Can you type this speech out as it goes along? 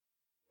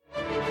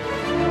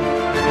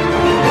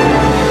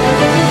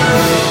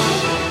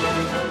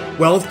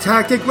Wealth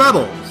Tactic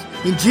Rebels,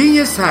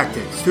 ingenious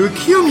tactics to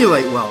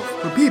accumulate wealth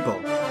for people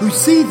who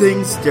see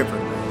things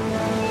differently.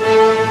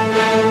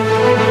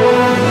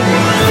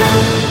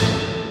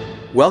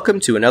 Welcome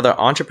to another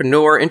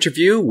entrepreneur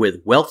interview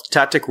with Wealth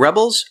Tactic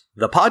Rebels,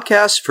 the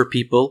podcast for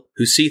people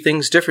who see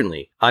things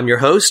differently. I'm your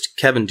host,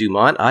 Kevin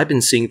Dumont. I've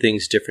been seeing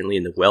things differently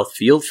in the wealth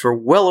field for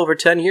well over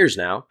 10 years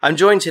now. I'm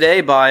joined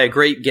today by a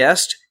great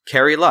guest,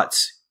 Kerry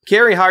Lutz.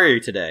 Kerry, how are you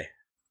today?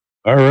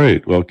 All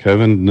right. Well,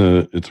 Kevin,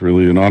 it's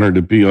really an honor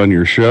to be on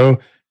your show.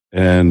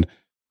 And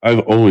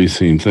I've always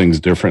seen things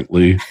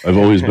differently. I've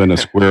always been a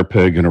square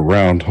peg in a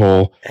round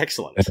hole.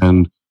 Excellent.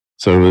 And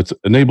so it's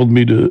enabled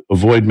me to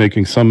avoid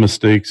making some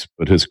mistakes,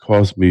 but has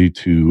caused me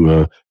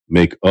to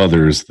make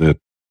others that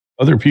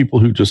other people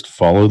who just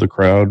follow the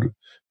crowd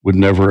would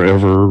never,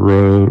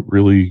 ever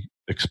really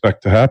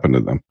expect to happen to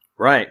them.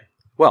 Right.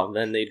 Well,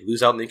 then they'd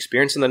lose out on the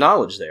experience and the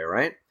knowledge there,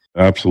 right?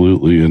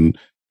 Absolutely. And,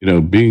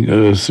 being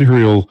a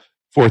serial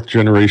fourth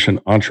generation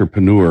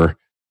entrepreneur,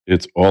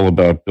 it's all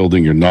about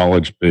building your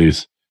knowledge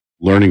base,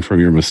 learning from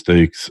your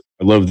mistakes.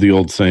 I love the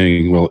old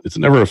saying, well, it's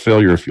never a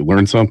failure if you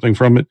learn something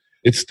from it.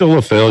 It's still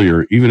a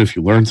failure, even if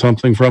you learn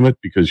something from it,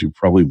 because you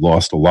probably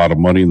lost a lot of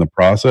money in the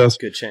process.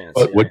 Good chance.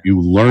 But what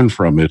you learn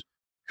from it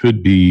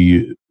could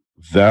be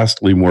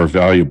vastly more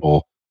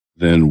valuable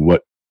than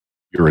what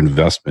your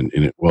investment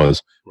in it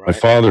was. Right. My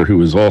father, who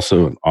was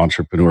also an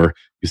entrepreneur,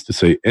 used to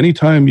say,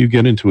 anytime you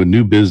get into a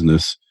new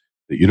business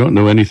that you don't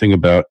know anything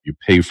about, you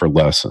pay for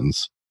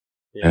lessons.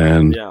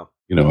 And,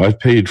 I've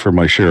paid for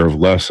my share of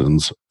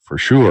lessons for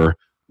sure.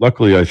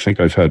 Luckily, I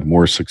think I've had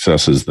more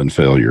successes than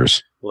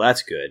failures. Well,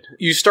 that's good.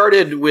 You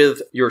started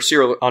with your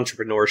serial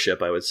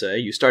entrepreneurship, I would say.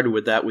 You started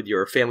with that with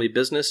your family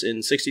business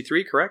in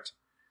 63, correct?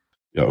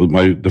 Yeah,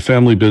 the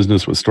family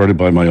business was started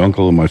by my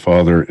uncle and my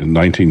father in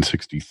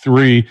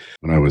 1963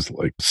 when I was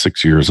like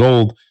 6 years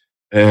old.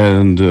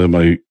 And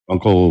my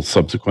uncle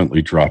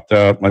subsequently dropped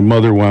out. My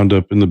mother wound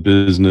up in the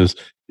business.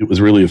 It was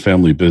really a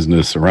family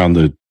business. Around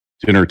the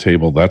dinner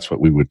table, that's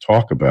what we would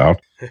talk about.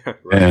 Right.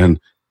 And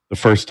the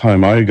first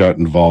time I got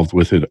involved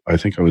with it, I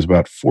think I was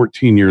about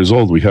 14 years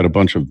old. We had a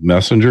bunch of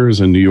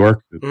messengers in New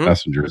York. Mm-hmm.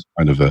 Messenger is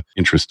kind of an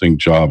interesting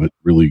job. It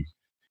really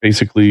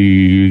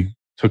basically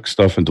took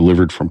stuff and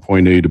delivered from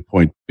point A to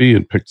point B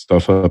and picked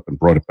stuff up and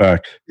brought it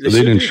back. So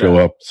they didn't show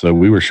up. So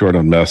we were short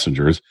on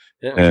messengers.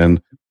 Yeah.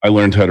 And I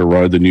learned how to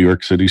ride the New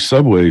York City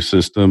subway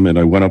system. And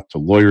I went up to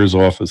lawyers'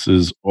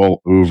 offices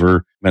all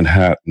over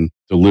Manhattan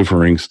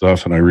delivering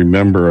stuff. And I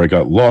remember I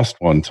got lost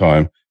one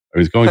time. I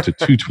was going to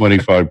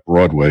 225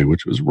 Broadway,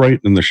 which was right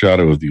in the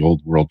shadow of the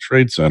old World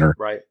Trade Center.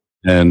 Right.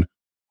 And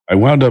I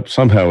wound up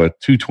somehow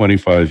at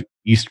 225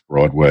 East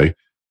Broadway.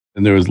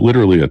 And there was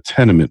literally a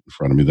tenement in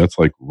front of me. That's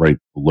like right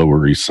the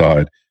Lower East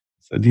Side.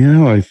 I said,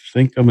 I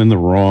think I'm in the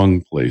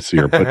wrong place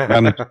here, but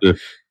managed to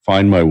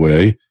find my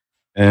way.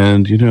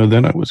 And,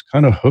 then I was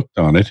kind of hooked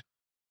on it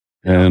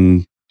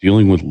and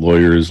dealing with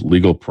lawyers,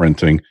 legal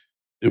printing.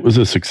 It was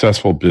a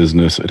successful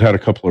business. It had a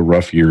couple of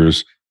rough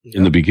years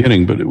in the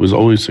beginning, but it was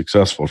always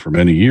successful for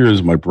many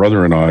years. My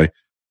brother and I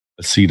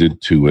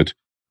acceded to it.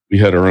 We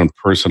had our own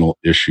personal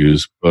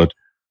issues, but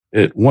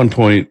at one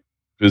point,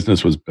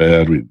 business was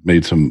bad. We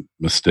made some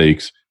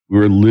mistakes. We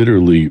were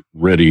literally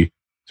ready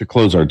to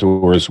close our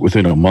doors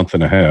within a month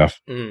and a half.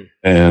 Mm.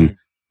 And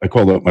I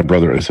called up my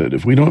brother. I said,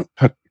 if we don't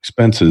cut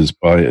expenses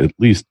by at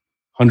least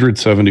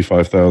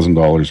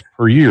 $175,000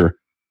 per year,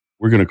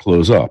 we're going to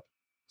close up.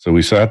 So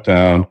we sat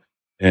down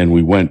and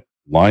we went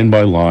line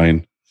by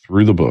line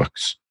through the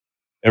books,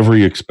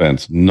 every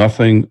expense.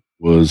 Nothing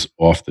was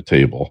off the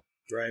table.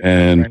 Right.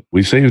 And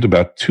we saved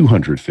about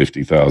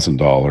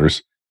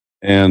 $250,000.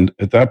 And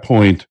at that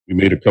point, we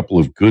made a couple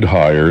of good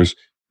hires.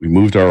 We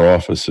moved our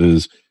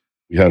offices.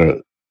 We had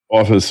an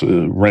office,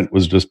 rent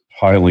was just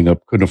piling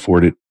up, couldn't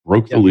afford it,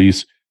 broke the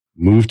lease,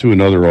 moved to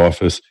another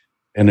office.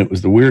 And it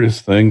was the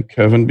weirdest thing,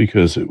 Kevin,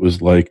 because it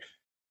was like,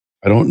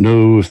 I don't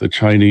know if the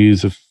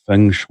Chinese, if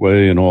feng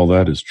shui and all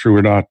that is true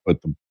or not,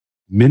 but the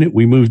minute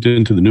we moved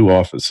into the new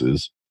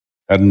offices,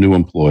 had a new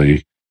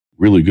employee,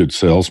 really good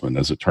salesman,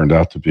 as it turned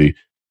out to be,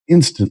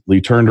 instantly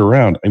turned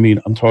around. I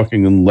mean, I'm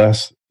talking in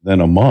less than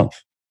a month.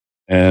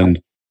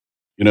 And,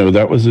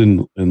 that was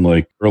in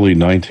like early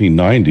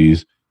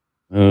 1990s.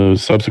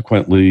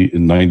 Subsequently,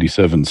 in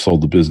 97,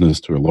 sold the business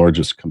to our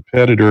largest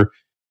competitor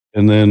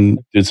and then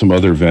did some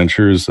other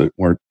ventures that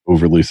weren't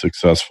overly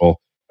successful.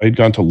 I'd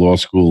gone to law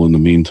school in the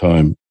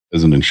meantime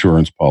as an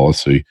insurance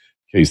policy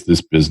in case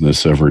this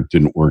business ever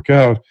didn't work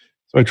out.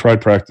 So I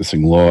tried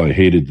practicing law. I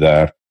hated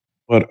that,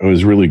 but I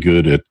was really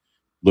good at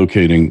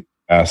locating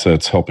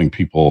assets, helping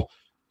people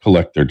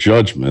collect their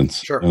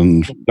judgments. Sure.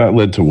 And that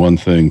led to one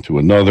thing to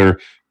another,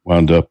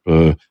 wound up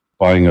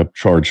buying up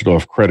charged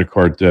off credit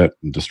card debt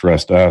and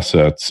distressed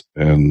assets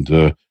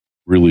and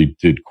really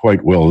did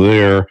quite well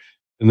there.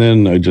 And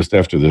then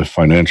after the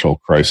financial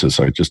crisis,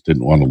 I just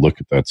didn't want to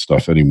look at that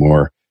stuff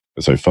anymore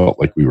because I felt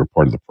like we were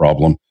part of the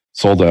problem.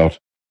 Sold out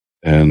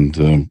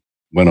and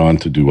went on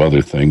to do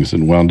other things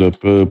and wound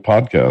up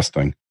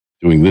podcasting,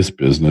 doing this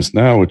business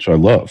now, which I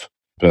love.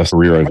 Best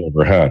career I've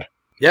ever had.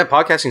 Yeah,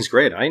 podcasting's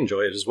great. I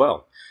enjoy it as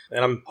well.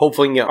 And I'm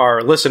hoping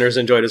our listeners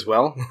enjoy it as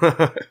well.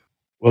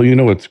 Well, you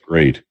know what's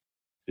great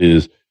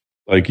is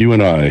like you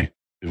and I,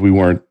 if we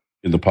weren't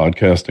in the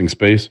podcasting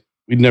space,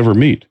 we'd never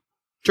meet.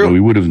 True. We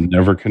would have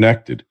never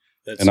connected.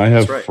 And I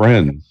have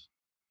friends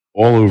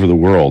all over the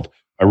world.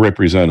 I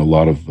represent a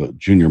lot of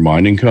junior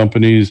mining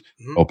companies,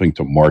 helping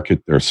to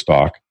market their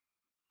stock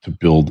to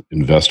build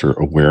investor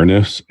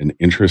awareness and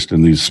interest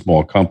in these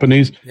small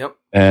companies. Yep.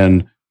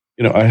 And,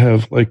 I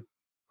have like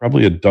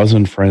probably a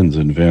dozen friends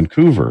in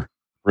Vancouver,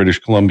 British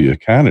Columbia,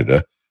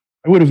 Canada.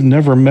 I would have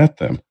never met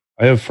them.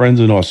 I have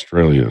friends in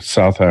Australia,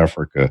 South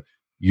Africa,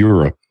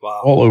 Europe,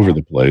 all over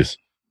the place.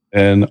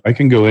 And I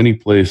can go any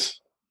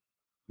place,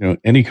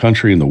 any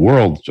country in the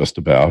world just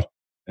about,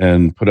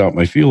 and put out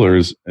my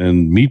feelers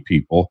and meet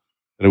people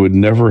that I would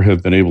never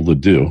have been able to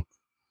do.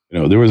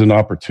 There was an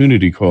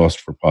opportunity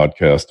cost for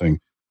podcasting.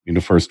 In the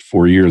first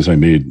 4 years, I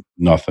made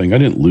nothing. I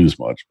didn't lose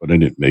much, but I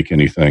didn't make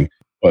anything.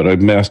 But I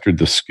mastered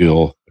the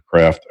skill, the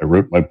craft. I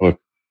wrote my book,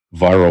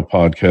 Viral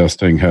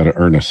Podcasting, How to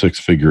Earn a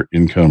Six-Figure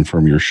Income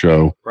from Your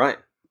Show. Right.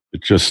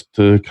 It just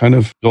kind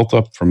of built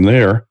up from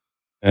there.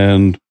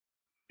 And,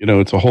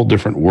 it's a whole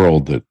different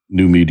world that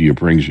new media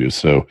brings you.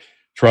 So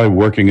try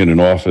working in an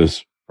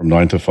office from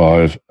 9 to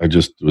 5. I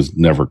just was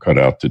never cut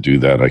out to do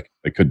that.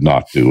 I could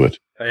not do it.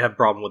 I have a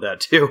problem with that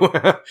too.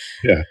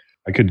 Yeah.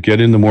 I could get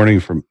in the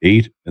morning from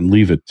 8 and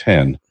leave at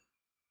 10.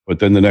 But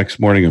then the next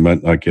morning I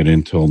might not get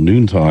in till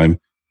noontime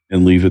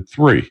and leave at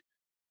 3.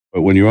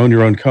 But when you own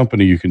your own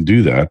company, you can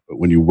do that. But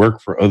when you work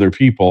for other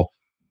people,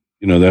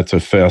 that's a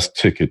fast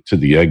ticket to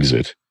the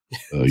exit.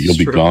 You'll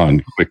be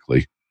gone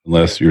quickly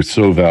unless you're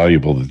so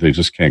valuable that they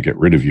just can't get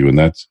rid of you. And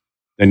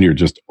then you're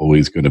just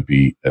always going to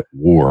be at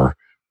war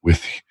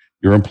with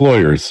your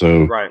employer.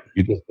 So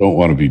you just don't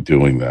want to be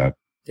doing that.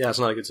 Yeah, it's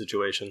not a good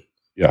situation.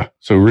 Yeah.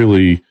 So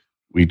really,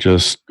 we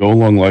just go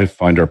along life,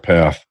 find our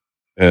path.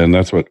 And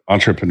that's what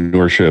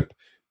entrepreneurship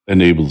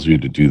enables you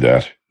to do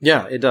that.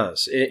 Yeah, it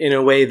does. In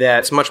a way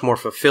that's much more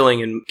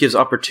fulfilling and gives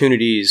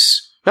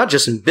opportunities, not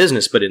just in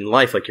business, but in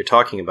life, like you're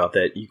talking about,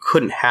 that you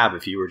couldn't have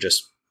if you were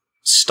just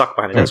stuck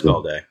behind a desk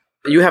all day.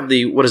 You have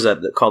what is that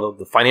called?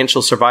 The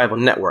Financial Survival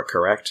Network,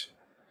 correct?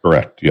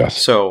 Correct, yes.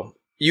 So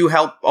you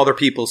help other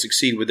people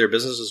succeed with their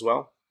business as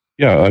well?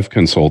 Yeah, I've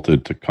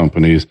consulted to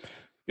companies.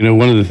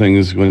 One of the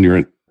things when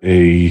you're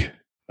an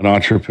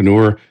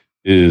entrepreneur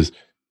is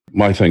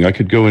my thing. I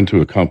could go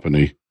into a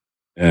company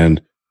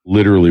and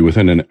literally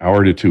within an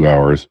hour to 2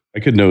 hours, I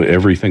could know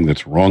everything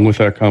that's wrong with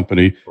that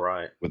company,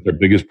 what their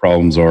biggest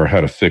problems are,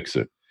 how to fix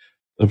it.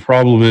 The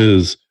problem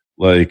is,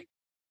 like,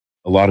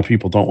 a lot of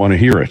people don't want to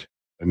hear it.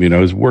 I mean, I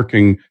was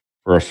working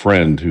for a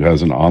friend who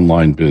has an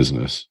online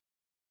business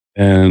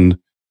and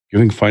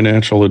giving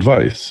financial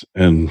advice.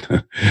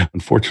 And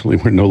unfortunately,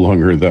 we're no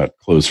longer that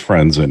close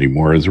friends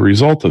anymore as a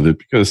result of it,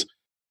 because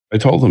I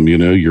told him,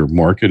 your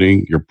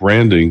marketing, your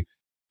branding,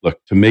 look,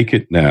 to make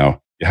it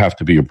now, you have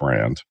to be a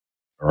brand.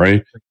 All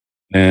right.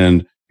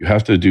 And you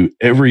have to do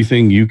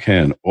everything you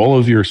can. All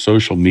of your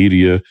social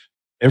media,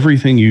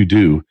 everything you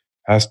do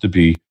has to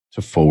be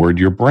to forward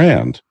your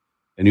brand.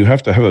 And you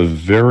have to have a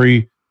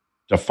very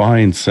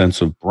defined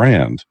sense of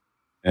brand.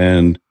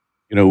 And,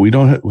 we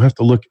have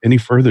to look any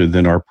further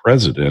than our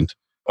president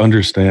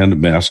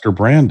understand master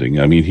branding.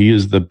 I mean, he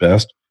is the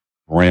best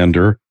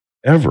brander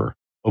ever.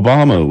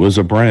 Obama was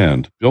a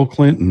brand. Bill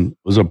Clinton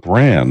was a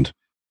brand.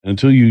 And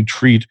until you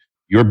treat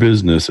your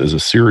business as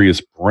a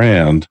serious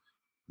brand,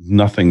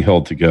 nothing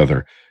held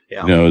together.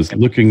 Yeah. I was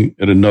looking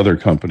at another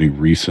company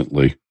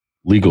recently,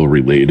 legal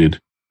related,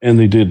 and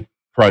they did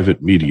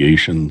private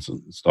mediations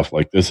and stuff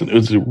like this. And it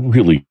was a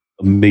really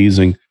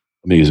amazing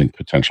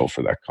potential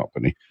for that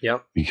company. Yeah.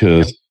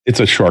 Because it's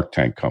a Shark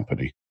Tank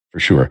company for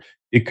sure.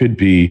 It could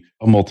be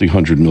a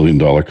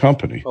multi-$100-million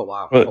company. Oh,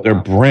 wow. But their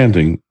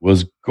branding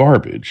was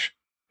garbage.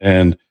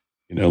 And,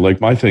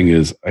 like my thing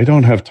is, I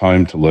don't have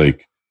time to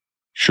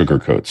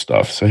sugarcoat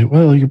stuff. Say,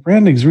 well, your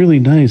branding's really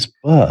nice,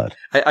 but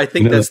I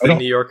think that's the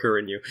New Yorker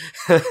in you.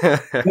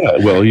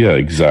 Yeah,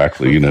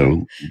 exactly.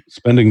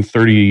 Spending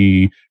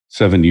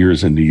 37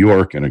 years in New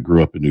York, and I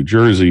grew up in New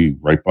Jersey,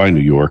 right by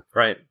New York.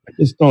 Right. I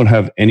just don't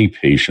have any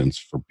patience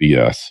for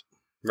BS.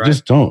 Right. I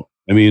just don't.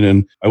 I mean,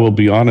 and I will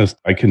be honest,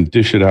 I can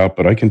dish it out,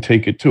 but I can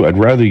take it too. I'd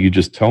rather you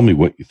just tell me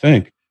what you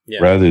think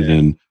rather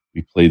than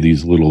we play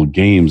these little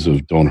games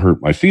of don't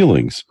hurt my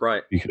feelings.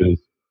 Right.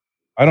 Because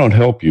I don't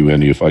help you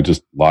any if I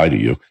just lie to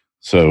you.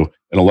 So,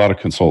 and a lot of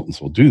consultants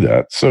will do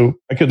that. So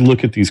I could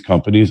look at these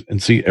companies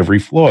and see every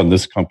flaw. And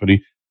this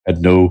company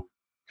had no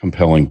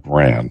compelling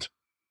brand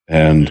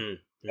and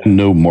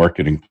no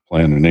marketing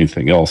plan and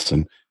anything else.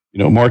 And,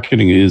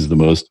 marketing is the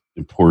most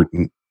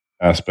important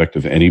aspect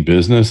of any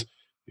business.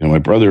 My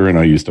brother and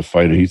I used to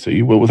fight. He'd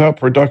say, well, without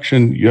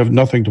production, you have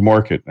nothing to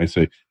market. And I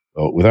say,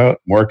 well,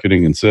 without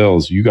marketing and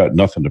sales, you got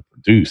nothing to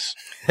produce.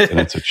 And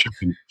it's a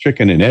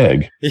chicken and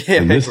egg.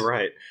 Yeah,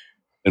 right.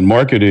 And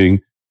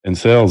marketing and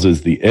sales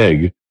is the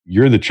egg.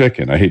 You're the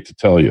chicken. I hate to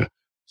tell you.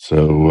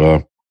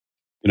 So,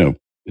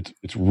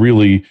 it's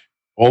really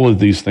all of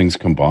these things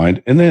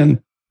combined. And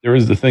then there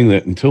is the thing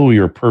that until we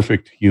are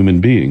perfect human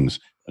beings,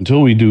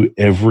 until we do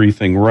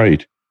everything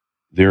right,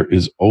 there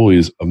is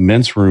always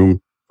immense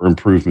room for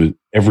improvement,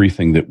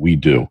 everything that we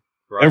do,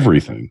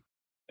 everything.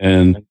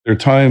 And there are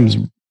times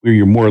where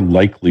you're more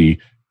likely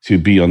to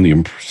be on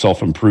the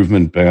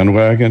self-improvement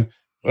bandwagon,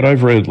 but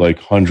I've read like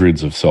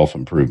hundreds of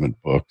self-improvement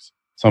books.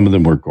 Some of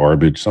them were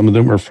garbage. Some of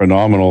them were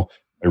phenomenal.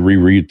 I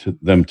reread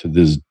them to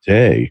this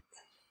day.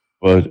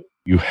 But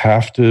you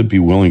have to be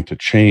willing to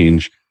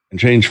change and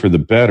change for the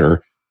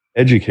better,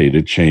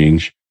 educated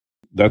change.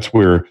 That's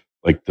where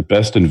like the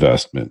best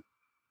investment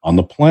on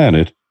the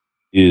planet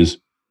is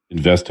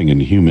investing in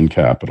human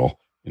capital,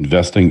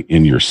 investing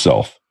in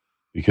yourself.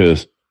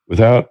 Because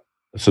without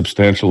a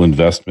substantial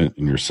investment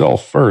in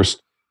yourself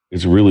first,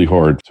 it's really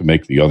hard to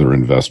make the other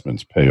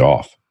investments pay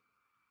off.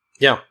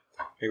 Yeah,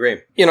 I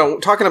agree.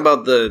 Talking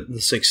about the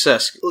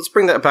success, let's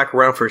bring that back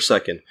around for a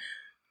second.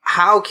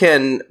 How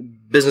can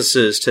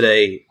businesses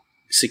today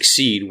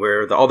succeed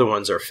where the other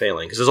ones are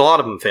failing? Because there's a lot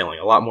of them failing,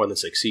 a lot more than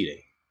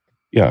succeeding.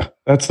 Yeah,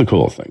 that's the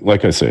cool thing.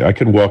 Like I say, I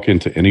could walk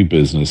into any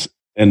business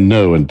and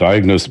know and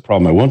diagnose the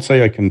problem. I won't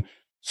say I can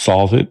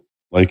solve it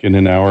like in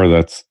an hour.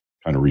 That's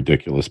kind of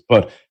ridiculous.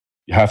 But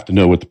you have to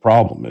know what the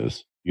problem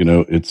is.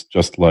 It's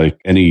just like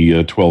any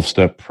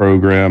 12-step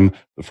program.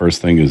 The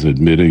first thing is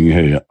admitting,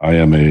 hey,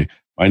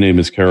 my name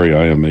is Kerry.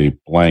 I am a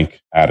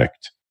blank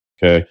addict.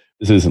 Okay.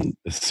 This isn't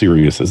as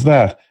serious as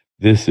that.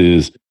 This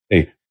is,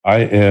 hey, I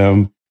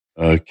am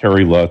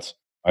Kerry Lutz.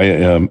 I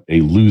am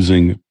a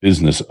losing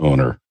business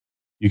owner.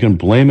 You can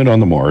blame it on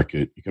the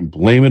market. You can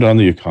blame it on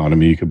the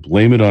economy. You can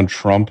blame it on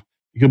Trump.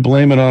 You can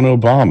blame it on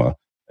Obama.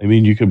 I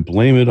mean, you can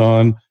blame it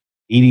on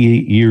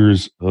 88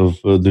 years of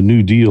the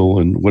New Deal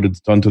and what it's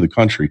done to the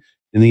country.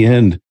 In the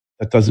end,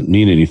 that doesn't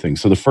mean anything.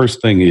 So the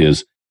first thing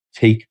is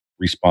take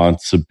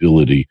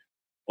responsibility.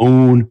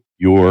 Own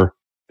your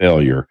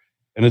failure.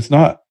 And it's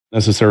not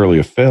necessarily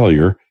a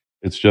failure.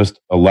 It's just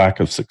a lack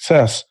of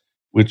success,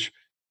 which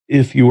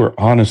if you are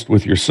honest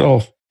with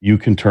yourself, you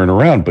can turn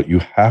around. But you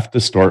have to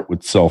start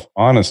with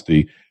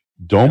self-honesty.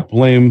 Don't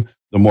blame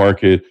the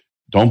market.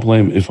 Don't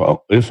blame if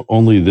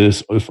only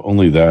this, if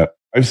only that.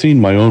 I've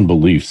seen my own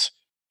beliefs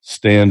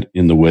stand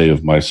in the way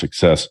of my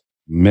success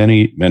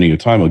many, many a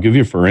time. I'll give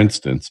you, for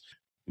instance,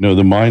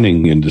 the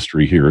mining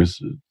industry here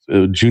is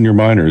junior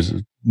miners.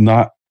 It's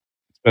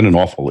been an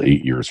awful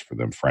 8 years for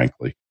them,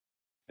 frankly.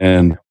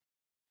 And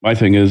my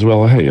thing is,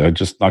 well, hey, I'm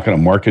just not going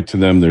to market to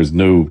them. There's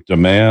no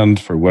demand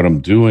for what I'm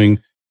doing,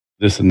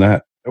 this and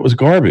that. That was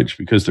garbage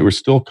because there were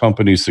still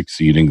companies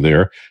succeeding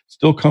there,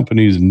 still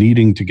companies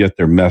needing to get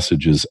their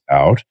messages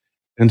out,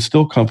 and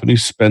still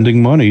companies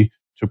spending money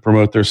to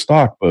promote their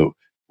stock. But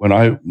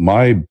when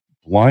my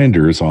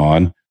blinders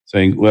on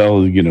saying,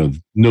 well,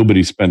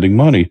 nobody's spending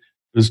money,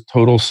 is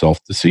total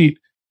self-deceit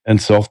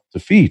and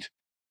self-defeat.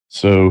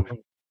 So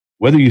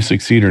whether you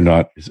succeed or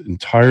not is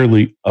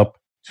entirely up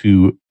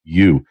to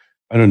you.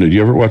 I don't know. Do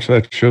you ever watch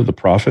that show, The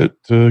Profit,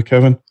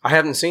 Kevin? I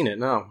haven't seen it,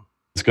 no.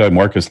 This guy,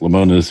 Marcus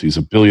Lemonis, he's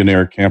a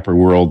billionaire Camper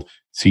World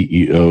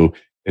CEO,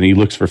 and he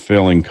looks for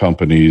failing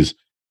companies,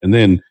 and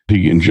then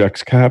he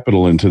injects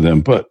capital into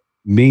them, but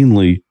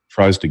mainly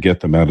tries to get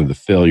them out of the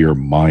failure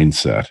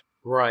mindset.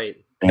 Right.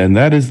 And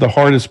that is the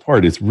hardest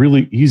part. It's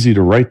really easy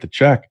to write the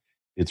check.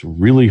 It's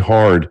really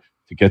hard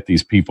to get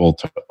these people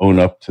to own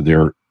up to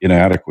their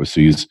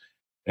inadequacies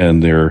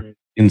and their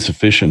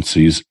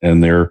insufficiencies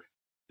and their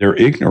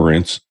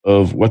ignorance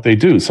of what they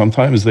do.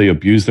 Sometimes they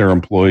abuse their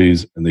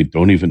employees and they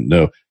don't even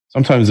know.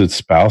 Sometimes it's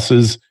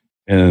spouses,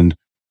 and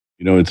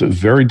it's a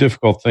very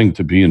difficult thing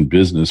to be in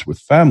business with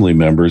family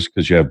members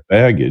because you have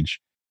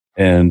baggage,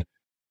 and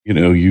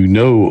you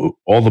know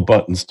all the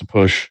buttons to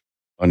push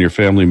on your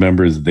family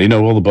members. They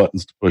know all the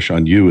buttons to push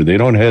on you, and they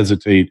don't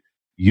hesitate.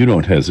 You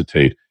don't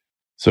hesitate.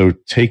 So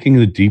taking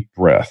the deep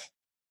breath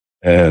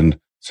and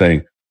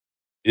saying,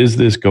 is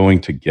this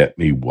going to get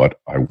me what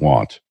I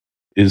want?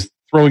 Is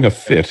throwing a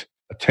fit,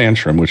 a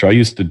tantrum, which I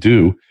used to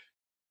do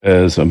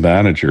as a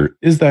manager,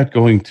 is that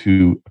going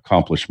to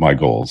accomplish my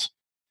goals?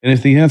 And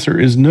if the answer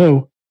is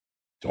no,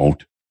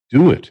 don't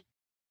do it.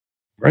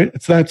 Right?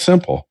 It's that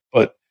simple.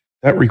 But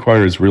that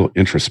requires real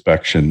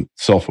introspection,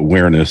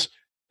 self-awareness.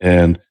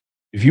 And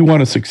if you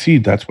want to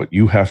succeed, that's what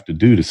you have to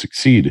do to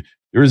succeed.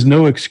 There is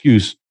no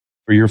excuse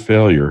for your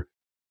failure.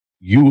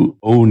 You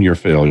own your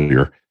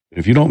failure.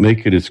 If you don't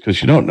make it, it's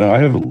because you don't know. I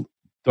have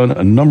done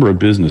a number of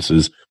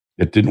businesses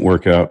that didn't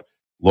work out,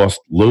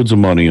 lost loads of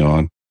money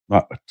on,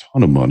 not a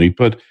ton of money,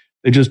 but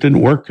they just didn't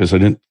work because I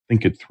didn't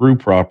think it through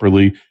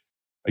properly.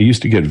 I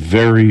used to get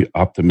very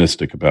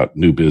optimistic about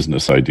new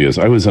business ideas.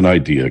 I was an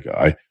idea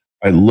guy.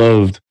 I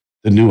loved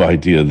the new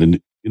idea. I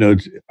didn't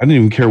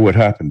even care what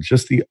happened.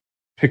 Just the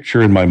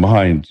picture in my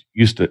mind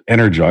used to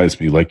energize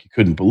me like you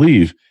couldn't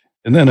believe.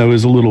 And then I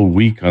was a little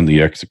weak on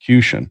the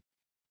execution,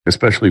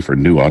 especially for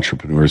new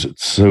entrepreneurs.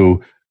 It's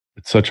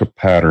such a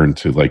pattern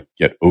to like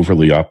get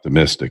overly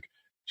optimistic.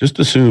 Just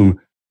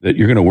assume that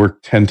you're going to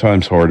work 10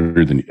 times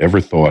harder than you ever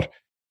thought.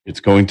 It's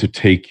going to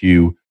take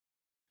you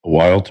a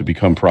while to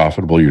become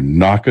profitable. You're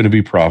not going to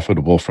be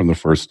profitable from the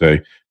first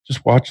day.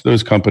 Just watch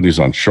those companies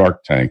on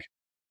Shark Tank,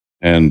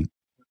 and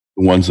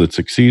the ones that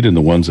succeed and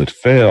the ones that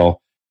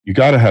fail. you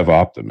got to have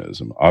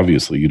optimism.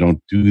 Obviously, you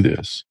don't do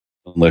this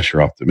unless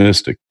you're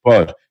optimistic,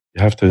 but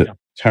you have to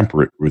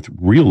temper it with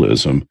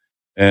realism.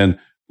 And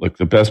look,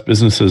 the best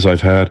businesses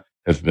I've had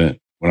have been,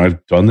 when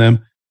I've done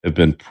them, have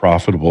been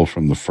profitable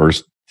from the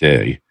first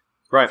day,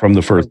 from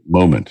the first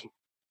moment.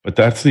 But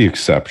that's the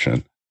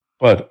exception.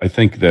 But I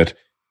think that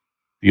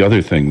the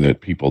other thing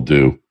that people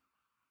do,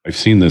 I've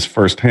seen this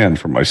firsthand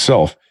for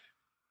myself.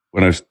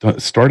 When I've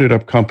started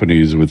up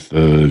companies with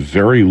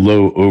very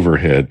low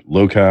overhead,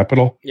 low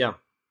capital,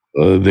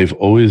 they've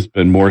always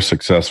been more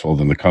successful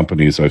than the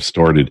companies I've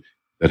started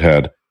that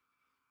had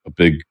a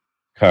big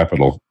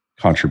capital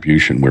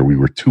contribution where we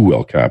were too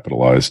well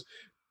capitalized.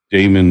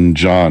 Damon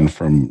John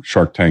from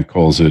Shark Tank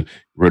calls it,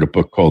 wrote a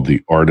book called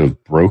The Art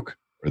of Broke,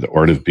 or The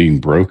Art of Being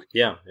Broke.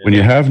 When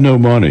you have no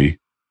money,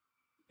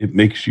 it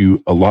makes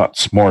you a lot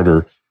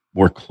smarter,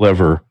 more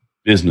clever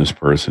business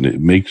person. It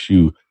makes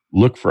you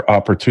look for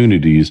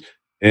opportunities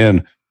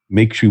and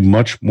makes you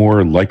much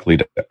more likely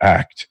to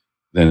act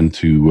than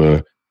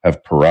to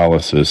have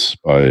paralysis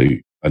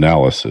by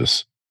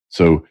analysis.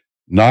 So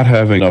not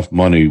having enough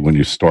money when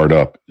you start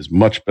up is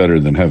much better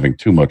than having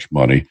too much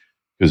money,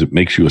 because it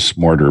makes you a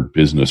smarter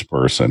business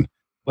person.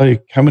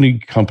 Like, how many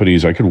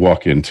companies I could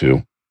walk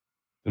into,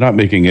 they're not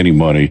making any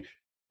money,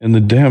 and the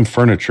damn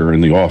furniture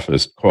in the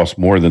office costs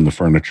more than the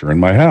furniture in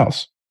my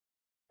house.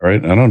 All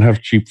right. I don't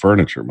have cheap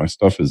furniture. My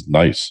stuff is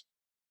nice,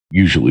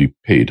 usually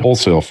paid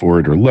wholesale for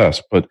it or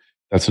less, but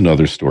that's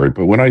another story.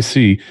 But when I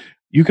see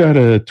you got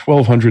a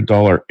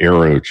 $1,200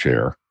 Aero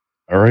chair,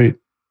 all right,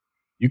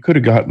 you could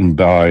have gotten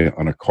by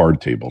on a card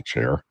table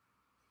chair.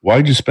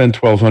 Why'd you spend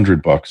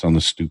 $1,200 on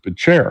the stupid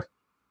chair?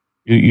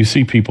 You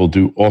see people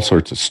do all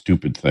sorts of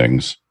stupid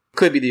things.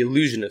 Could be the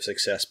illusion of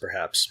success,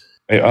 perhaps.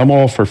 Hey, I'm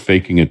all for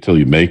faking it till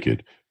you make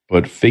it,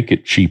 but fake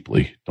it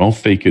cheaply. Don't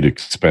fake it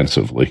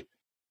expensively.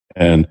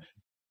 And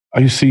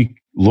I see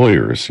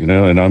lawyers, and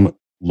I'm a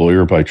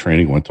lawyer by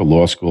training, went to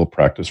law school,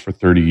 practiced for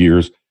 30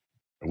 years.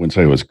 I wouldn't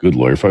say I was a good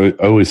lawyer. I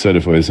always said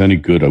if I was any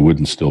good, I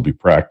wouldn't still be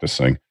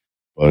practicing.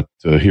 But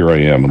here I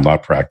am. I'm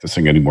not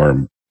practicing anymore.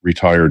 I'm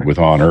retired with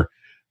honor.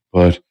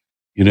 But,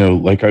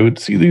 like I would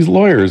see these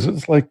lawyers.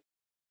 It's like,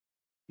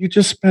 you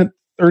just spent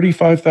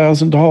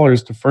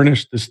 $35,000 to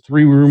furnish this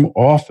 3-room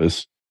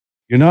office.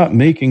 You're not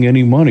making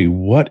any money.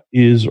 What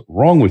is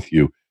wrong with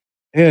you?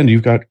 And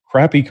you've got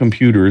crappy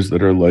computers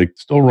that are like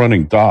still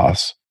running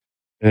DOS.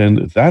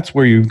 And that's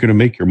where you're going to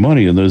make your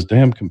money, in those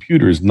damn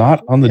computers,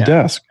 not on the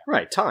desk.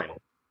 Right, time.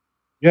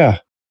 Yeah.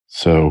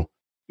 So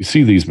you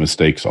see these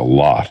mistakes a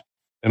lot.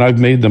 And I've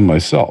made them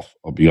myself,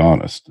 I'll be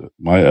honest.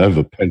 I have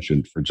a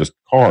penchant for just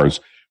cars,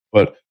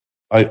 but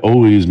I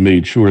always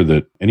made sure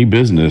that any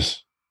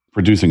business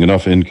producing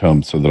enough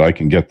income so that I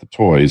can get the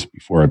toys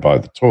before I buy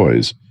the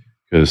toys,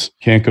 because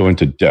can't go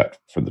into debt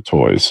for the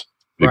toys.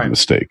 Big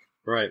mistake.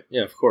 Right.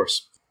 Yeah, of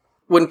course.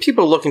 When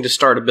people are looking to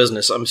start a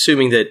business, I'm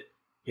assuming that,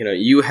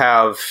 you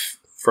have,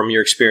 from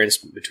your experience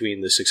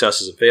between the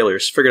successes and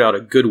failures, figured out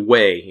a good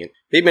way,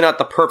 maybe not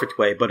the perfect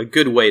way, but a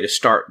good way to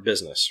start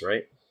business,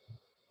 right?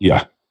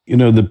 Yeah.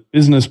 The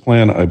business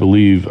plan, I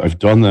believe I've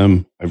done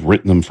them. I've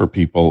written them for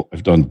people.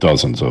 I've done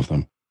dozens of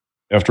them.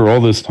 After all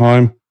this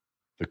time,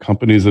 the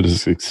companies that have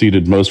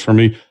succeeded most for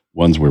me,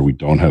 ones where we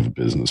don't have a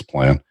business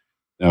plan.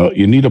 Now,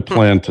 you need a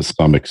plan to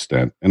some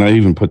extent. And I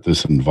even put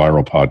this in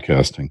viral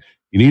podcasting.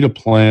 You need a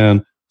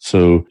plan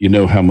so you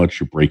know how much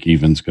your break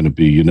even is going to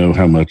be. You know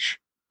how much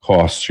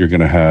costs you're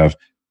going to have,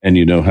 and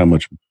you know how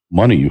much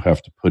money you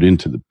have to put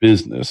into the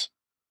business.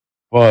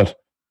 But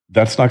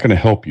that's not going to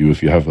help you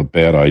if you have a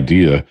bad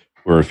idea,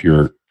 or if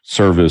your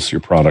service,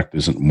 your product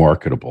isn't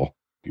marketable.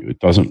 It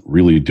doesn't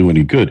really do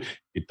any good.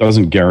 It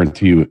doesn't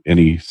guarantee you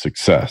any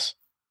success.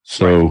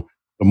 So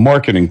the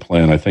marketing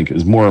plan, I think,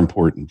 is more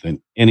important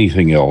than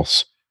anything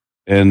else.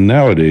 And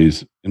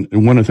nowadays, and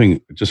one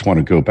thing, I just want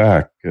to go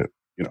back,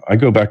 I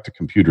go back to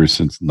computers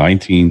since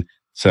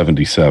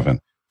 1977,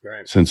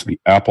 since the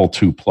Apple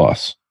II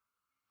Plus.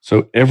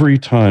 So every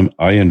time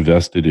I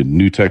invested in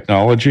new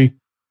technology,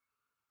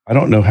 I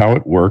don't know how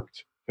it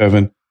worked,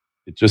 Kevin.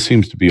 It just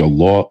seems to be a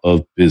law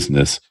of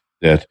business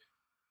that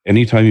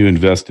anytime you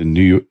invest in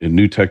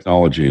new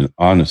technology, and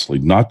honestly,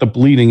 not the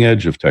bleeding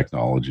edge of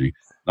technology,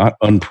 not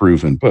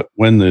unproven, but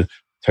when the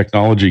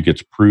technology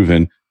gets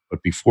proven,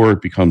 but before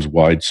it becomes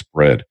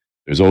widespread,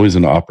 there's always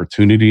an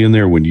opportunity in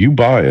there. When you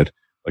buy it,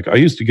 like I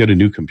used to get a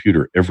new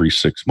computer every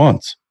 6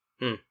 months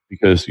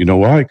because you know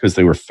why? Because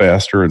they were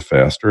faster and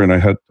faster, and I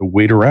had to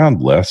wait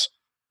around less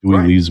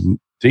doing these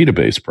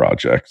database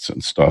projects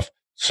and stuff.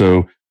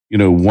 So,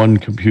 one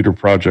computer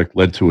project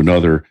led to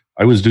another.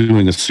 I was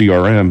doing a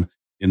CRM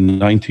in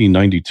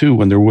 1992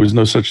 when there was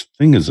no such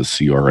thing as a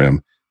CRM.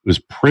 It was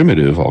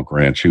primitive, I'll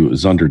grant you. It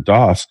was under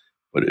DOS,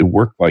 but it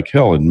worked like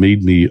hell and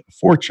made me a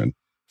fortune.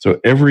 So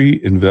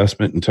every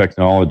investment in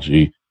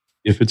technology,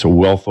 if it's a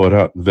well thought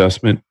out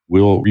investment,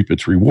 will reap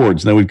its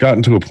rewards. Now we've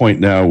gotten to a point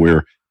now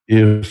where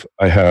if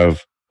I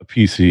have a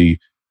PC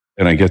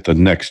and I get the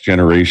next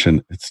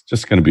generation, it's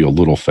just going to be a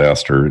little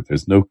faster.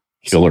 There's no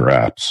killer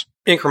apps.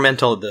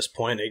 incremental at this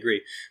point. I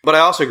agree, but I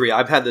also agree.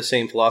 I've had the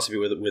same philosophy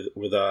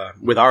with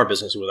our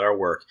business, with our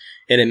work,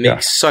 and it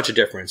makes such a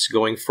difference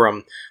going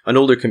from an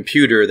older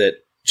computer that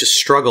just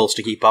struggles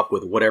to keep up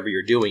with whatever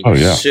you're doing.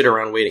 You sit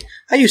around waiting.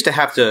 I used to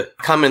have to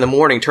come in the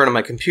morning, turn on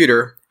my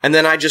computer, and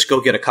then I just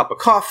go get a cup of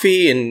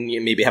coffee and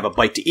maybe have a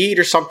bite to eat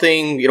or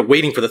something,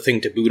 waiting for the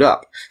thing to boot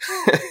up.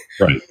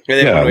 Right. And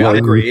then when we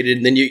upgrade,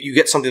 and then you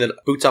get something that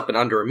boots up in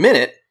under a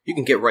minute, you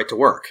can get right to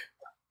work.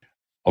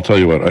 I'll tell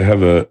you what, I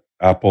have a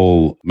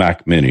Apple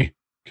Mac Mini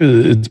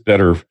because it's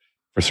better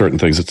for certain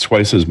things. It's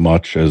twice as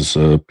much as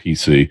a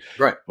PC.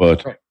 Right.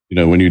 But,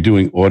 when you're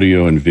doing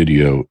audio and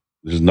video,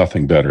 there's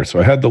nothing better. So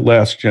I had the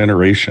last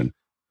generation,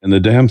 and the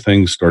damn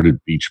thing started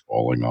beach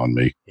balling on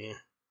me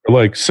for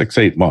like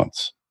 6-8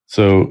 months.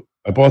 So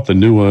I bought the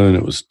new one.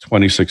 It was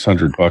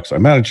 $2,600. I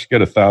managed to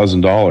get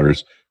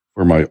 $1,000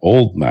 for my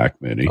old Mac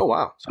Mini. Oh,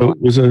 wow. So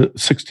it was a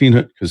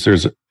 16,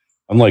 because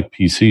unlike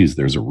PCs,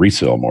 there's a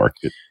resale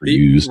market for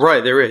used.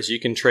 Right, there is. You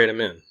can trade them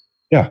in.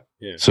 Yeah.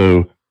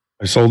 So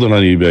I sold it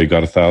on eBay,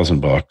 got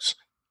 $1,000,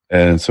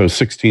 and so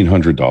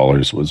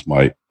 $1,600 was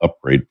my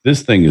upgrade.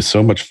 This thing is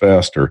so much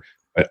faster.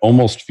 I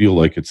almost feel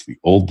like it's the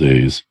old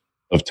days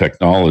of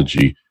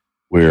technology,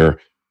 where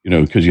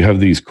because you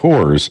have these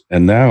cores,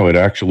 and now it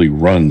actually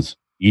runs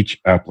each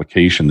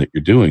application that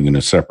you're doing in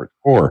a separate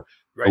core.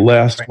 Right. The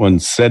last one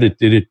said it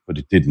did it, but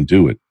it didn't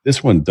do it.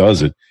 This one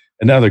does it,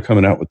 and now they're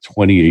coming out with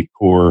 28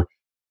 core,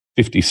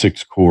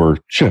 56 core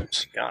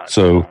chips.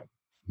 So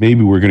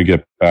maybe we're going to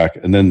get back.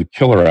 And then the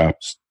killer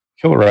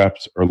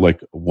apps are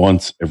like a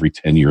once every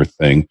 10-year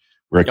thing,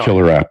 where a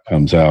killer app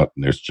comes out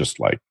and there's just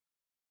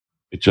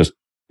it just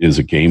is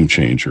a game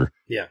changer.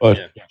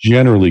 But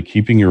generally,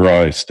 keeping your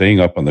eye, staying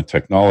up on the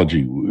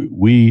technology.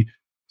 We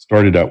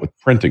started out with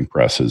printing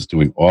presses,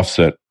 doing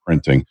offset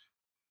printing.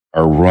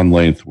 Our run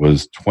length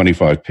was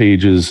 25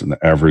 pages, and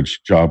the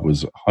average job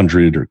was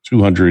 100 or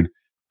 200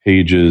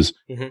 pages.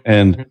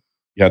 And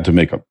you had to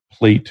make a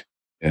plate,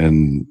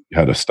 and you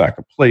had a stack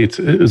of plates.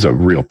 It was a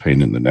real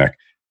pain in the neck.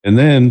 And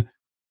then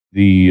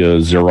the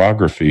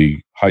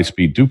xerography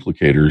high-speed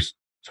duplicators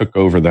took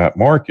over that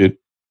market,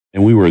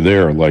 and we were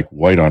there like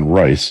white on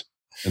rice.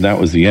 And that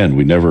was the end.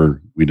 We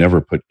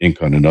never put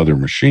ink on another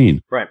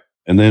machine. Right.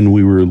 And then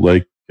we were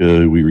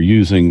we were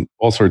using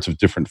all sorts of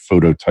different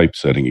photo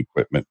typesetting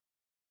equipment.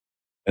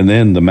 And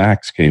then the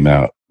Macs came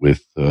out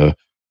with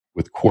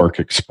Quark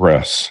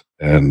Express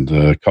and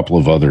a couple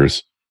of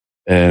others.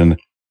 And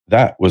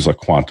that was a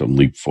quantum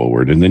leap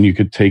forward. And then you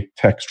could take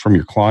text from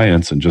your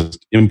clients and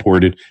just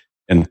import it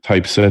and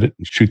typeset it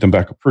and shoot them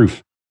back a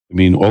proof. I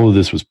mean, all of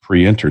this was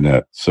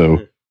pre-internet.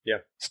 So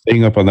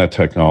staying up on that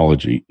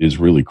technology is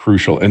really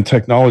crucial. And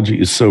technology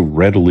is so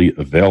readily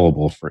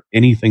available for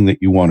anything that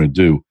you want to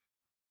do.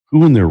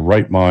 Who in their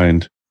right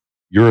mind,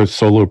 you're a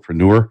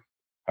solopreneur,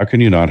 how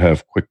can you not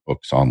have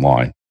QuickBooks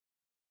online?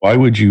 Why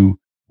would you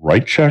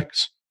write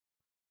checks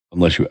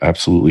unless you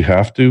absolutely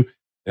have to?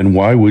 And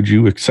why would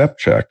you accept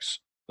checks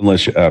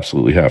unless you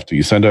absolutely have to?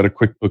 You send out a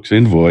QuickBooks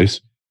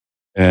invoice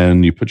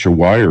and you put your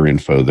wire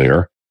info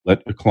there.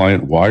 Let the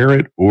client wire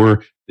it,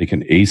 or they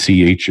can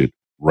ACH it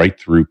right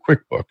through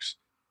QuickBooks.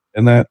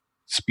 And that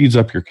speeds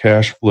up your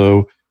cash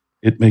flow.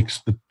 It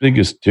makes the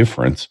biggest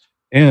difference.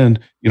 And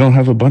you don't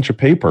have a bunch of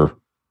paper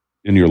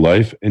in your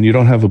life, and you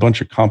don't have a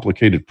bunch of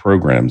complicated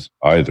programs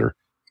either.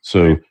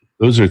 So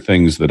those are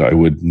things that I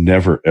would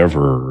never,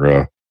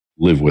 ever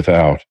live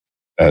without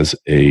as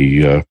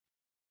and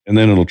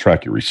then it'll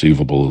track your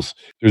receivables.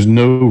 There's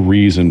no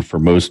reason for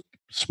most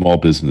small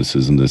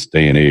businesses in this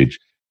day and age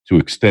to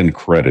extend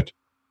credit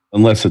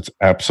unless it's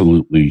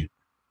absolutely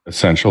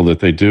essential that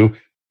they do.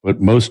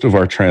 But most of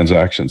our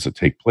transactions that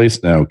take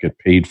place now get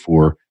paid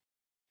for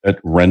at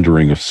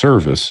rendering of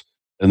service,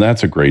 and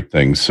that's a great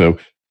thing. So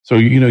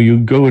you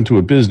go into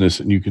a business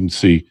and you can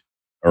see,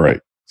 all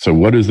right, so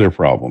what is their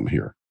problem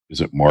here?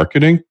 Is it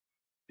marketing?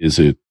 Is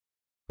it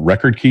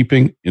record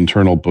keeping,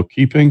 internal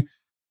bookkeeping?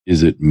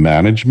 Is it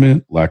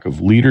management, lack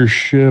of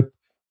leadership,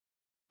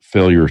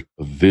 failure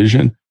of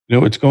vision?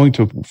 It's going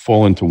to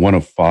fall into one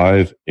of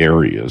 5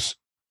 areas.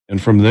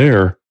 And from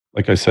there,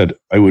 like I said,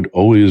 I would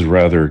always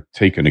rather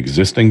take an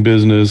existing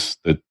business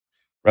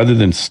rather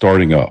than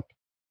starting up.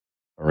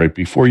 All right.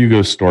 Before you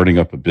go starting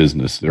up a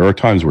business, there are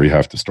times where you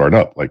have to start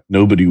up. Like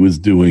nobody was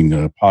doing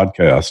a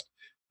podcast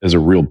as a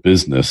real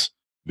business.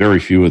 Very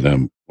few of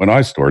them when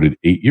I started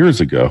 8 years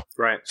ago.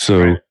 Right.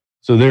 So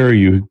there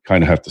you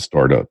kind of have to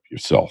start up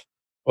yourself.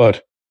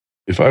 But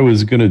if I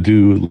was going to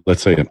do,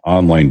 let's say, an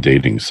online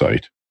dating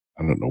site,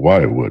 I don't know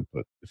why I would,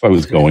 but if I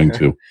was going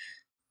to,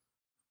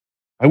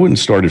 I wouldn't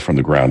start it from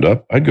the ground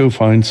up. I'd go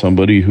find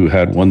somebody who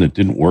had one that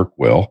didn't work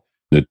well,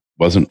 that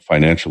wasn't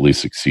financially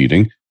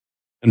succeeding,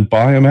 and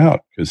buy them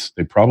out because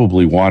they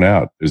probably want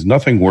out. There's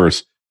nothing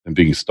worse than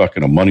being stuck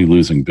in a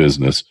money-losing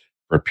business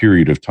for a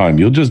period of time.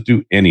 You'll just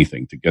do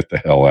anything to get the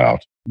hell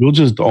out. You'll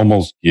just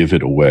almost give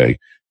it away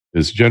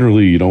because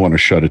generally you don't want to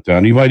shut it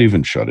down. You might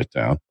even shut it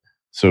down.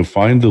 So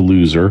find the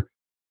loser,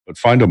 but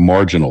find a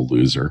marginal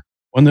loser,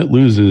 one that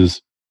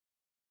loses,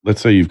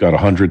 let's say you've got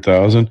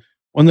 100,000,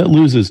 one that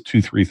loses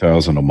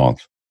 2,000-3,000 a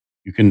month.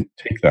 you can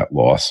take that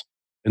loss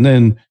and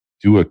then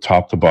do a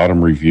top to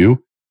bottom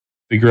review,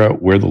 figure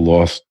out where the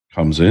loss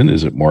comes in.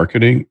 Is it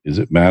marketing? Is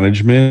it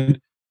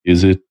management?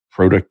 Is it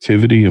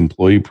productivity,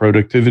 employee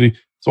productivity?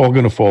 It's all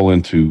going to fall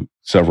into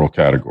several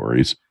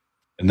categories,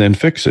 and then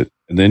fix it.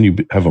 And then you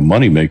have a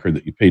moneymaker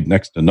that you paid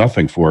next to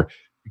nothing for.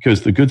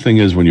 Because the good thing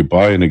is when you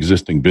buy an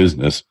existing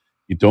business,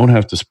 you don't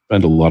have to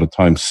spend a lot of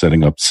time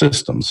setting up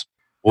systems.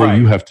 All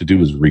you have to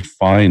do is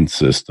refine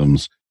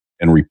systems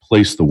and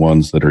replace the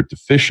ones that are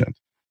deficient.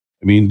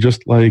 I mean,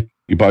 just like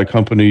you buy a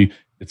company,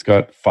 it's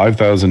got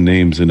 5,000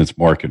 names in its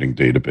marketing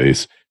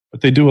database,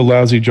 but they do a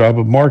lousy job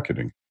of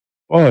marketing.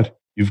 But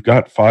you've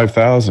got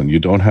 5,000. You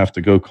don't have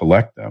to go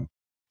collect them.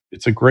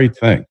 It's a great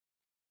thing. It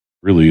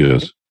really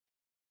is.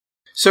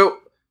 So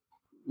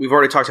we've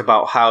already talked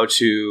about how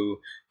to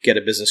get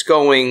a business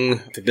going,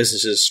 if the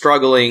business is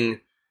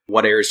struggling,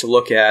 what areas to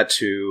look at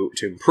to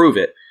improve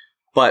it.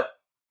 But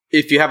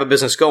if you have a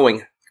business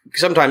going,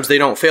 sometimes they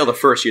don't fail the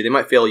first year. They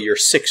might fail year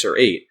 6 or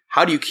 8.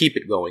 How do you keep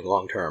it going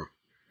long term?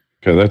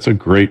 Okay, that's a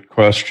great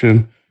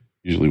question.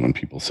 Usually when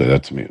people say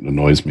that to me, it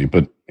annoys me,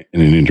 but in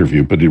an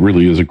interview, but it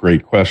really is a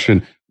great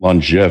question.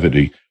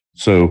 Longevity.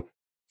 So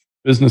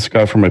business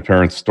got from my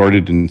parents,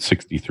 started in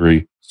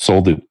 63,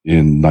 sold it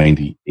in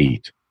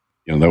 98.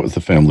 You know, that was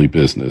the family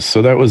business.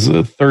 So that was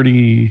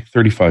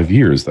 35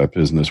 years that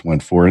business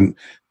went for. And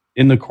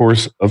in the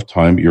course of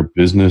time, your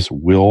business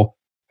will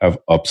have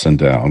ups and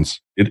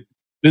downs.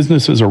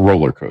 Business is a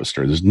roller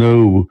coaster. There's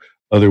no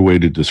other way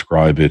to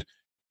describe it.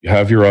 You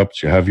have your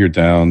ups, you have your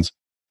downs,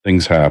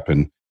 things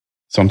happen.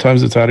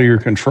 Sometimes it's out of your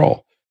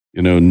control.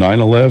 You know,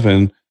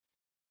 9/11,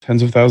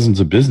 tens of thousands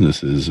of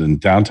businesses in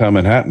downtown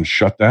Manhattan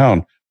shut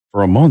down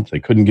for a month. They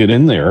couldn't get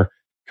in there,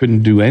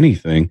 couldn't do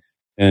anything,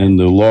 and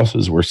the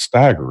losses were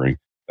staggering.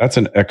 That's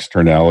an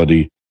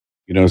externality.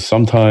 You know,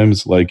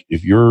 sometimes, like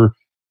if you're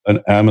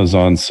an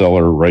Amazon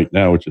seller right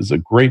now, which is a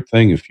great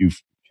thing if you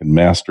can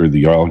master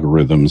the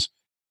algorithms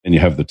and you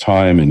have the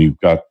time and you've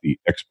got the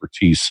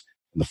expertise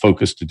and the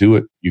focus to do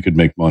it, you could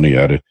make money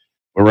at it.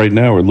 But right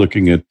now we're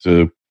looking at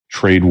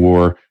trade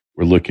war.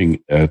 We're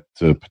looking at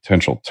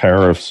potential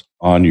tariffs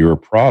on your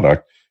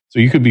product. So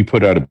you could be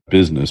put out of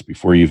business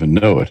before you even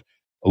know it.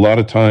 A lot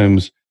of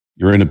times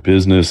you're in a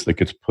business that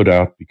gets put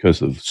out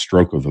because of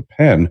stroke of a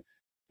pen,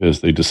 because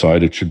they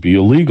decide it should be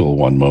illegal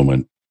one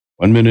moment.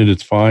 1 minute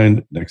it's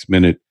fine, next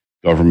minute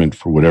government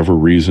for whatever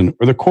reason,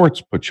 or the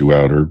courts put you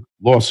out, or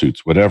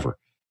lawsuits, whatever.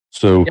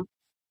 So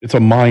It's a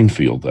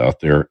minefield out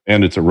there,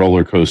 and it's a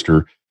roller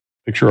coaster.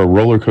 Picture a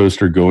roller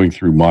coaster going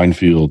through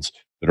minefields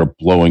that are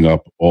blowing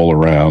up all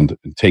around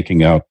and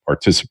taking out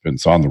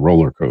participants on the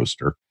roller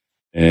coaster.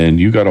 And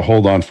you got to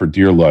hold on for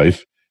dear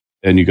life,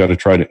 and you got to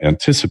try to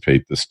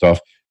anticipate this stuff.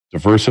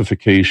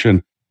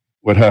 Diversification.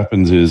 What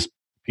happens is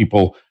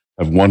people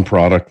have one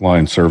product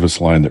line,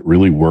 service line that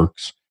really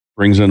works,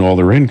 brings in all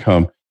their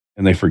income,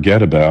 and they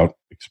forget about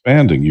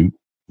expanding.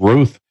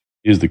 Growth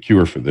is the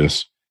cure for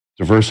this.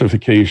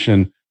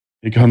 Diversification,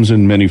 it comes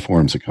in many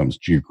forms. It comes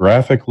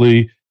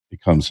geographically,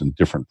 it comes in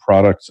different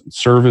products and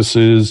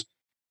services.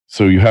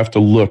 So you have to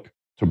look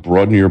to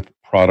broaden your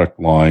product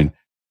line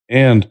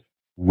and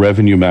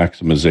revenue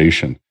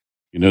maximization.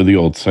 You know the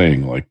old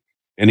saying, like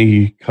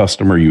any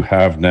customer you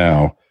have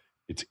now,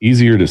 it's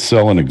easier to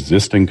sell an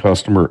existing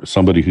customer,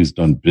 somebody who's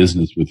done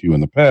business with you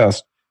in the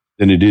past,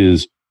 than it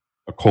is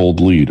a cold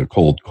lead, a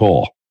cold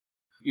call.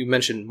 You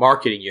mentioned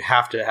marketing. You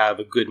have to have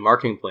a good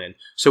marketing plan.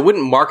 So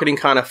wouldn't marketing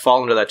kind of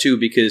fall into that too?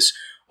 Because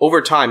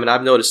over time, and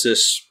I've noticed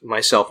this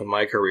myself in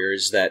my career,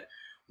 is that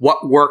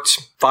what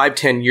worked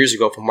 5-10 years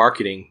ago for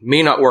marketing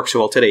may not work so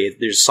well today.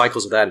 There's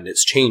cycles of that, and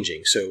it's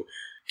changing. So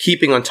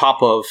keeping on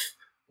top of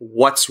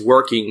what's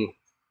working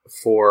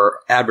for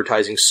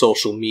advertising,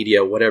 social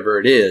media, whatever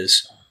it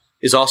is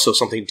also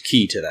something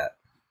key to that.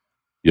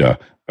 Yeah.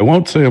 I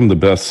won't say I'm the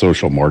best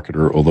social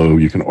marketer, although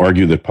you can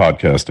argue that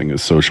podcasting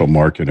is social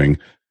marketing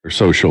or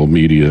social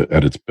media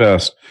at its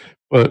best.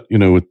 But, you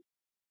know,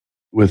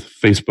 with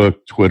Facebook,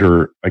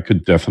 Twitter, I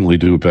could definitely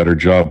do a better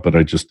job, but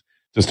I just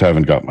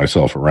haven't got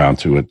myself around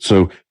to it.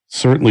 So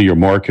certainly your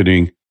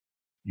marketing,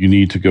 you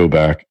need to go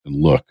back and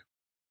look.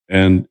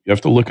 And you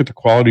have to look at the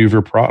quality of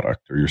your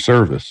product or your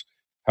service.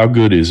 How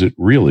good is it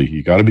really?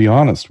 You got to be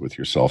honest with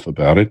yourself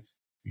about it,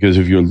 because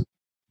if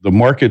the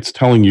market's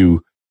telling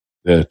you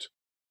that,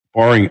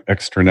 barring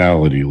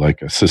externality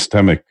like a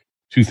systemic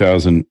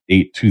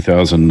 2008,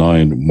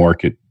 2009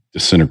 market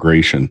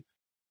disintegration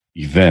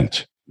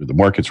event, the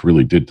markets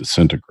really did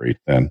disintegrate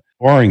then.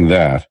 Barring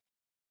that,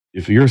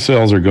 if your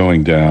sales are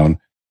going down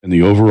and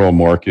the overall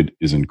market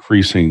is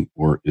increasing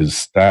or is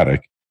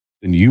static,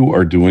 then you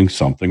are doing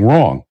something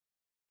wrong.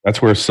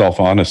 That's where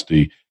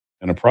self-honesty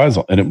and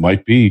appraisal, and it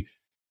might be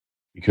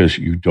because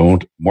you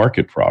don't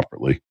market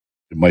properly.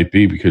 It might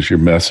be because your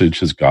message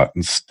has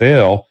gotten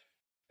stale.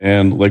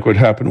 And like what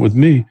happened with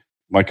me,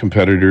 my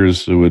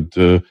competitors would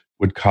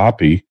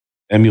copy,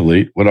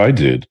 emulate what I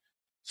did.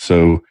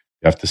 So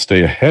you have to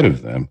stay ahead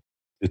of them.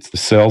 It's the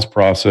sales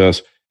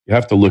process. You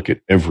have to look at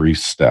every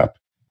step.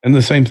 And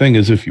the same thing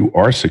is if you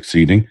are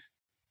succeeding,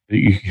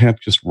 you can't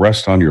just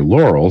rest on your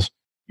laurels.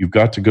 you've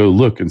got to go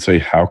look and say,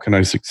 how can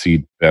I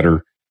succeed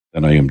better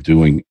than I am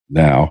doing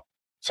now?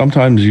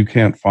 Sometimes you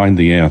can't find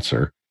the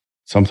answer.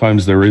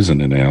 Sometimes there isn't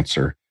an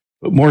answer,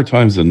 but more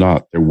times than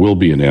not, there will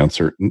be an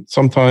answer. And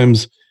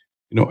sometimes,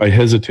 I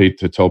hesitate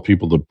to tell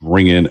people to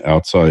bring in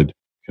outside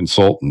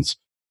consultants,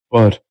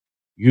 but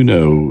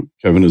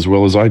Kevin, as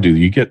well as I do,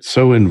 you get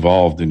so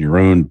involved in your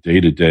own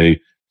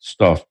day-to-day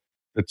stuff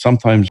that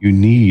sometimes you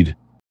need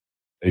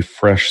a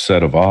fresh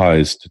set of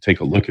eyes to take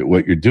a look at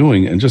what you're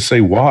doing and just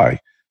say why.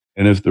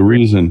 And if the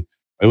reason,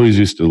 I always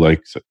used to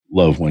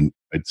love when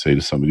I'd say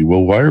to somebody,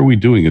 well, why are we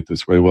doing it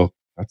this way? Well,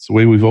 that's the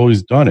way we've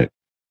always done it.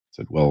 I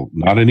said, well,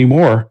 not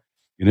anymore,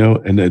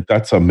 and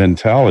that's a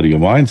mentality, a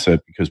mindset,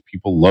 because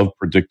people love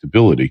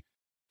predictability.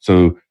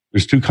 So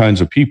there's two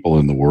kinds of people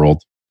in the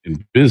world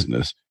in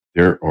business.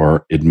 There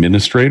are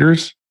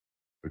administrators.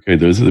 Okay.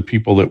 Those are the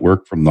people that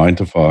work from 9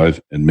 to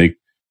 5 and make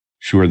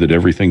sure that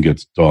everything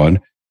gets done.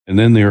 And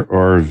then there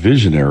are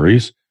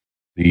visionaries,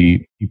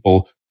 the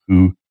people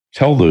who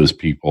tell those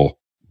people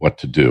what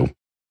to do.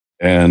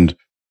 And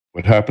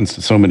what happens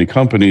to so many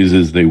companies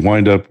is they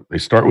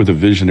start with a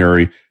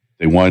visionary,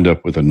 they wind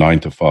up with a 9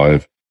 to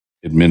 5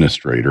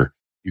 administrator.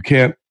 You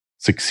can't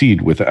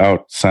succeed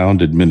without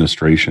sound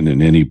administration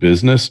in any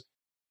business,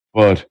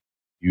 but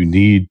you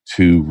need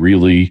to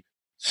really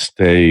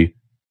stay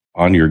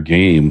on your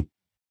game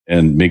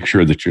and make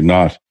sure that you're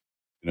not,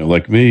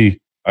 like me,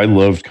 I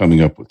loved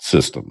coming up with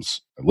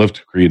systems. I loved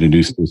to create a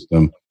new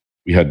system.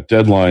 We had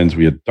deadlines.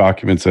 We had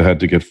documents that had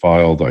to get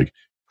filed. I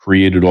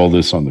created all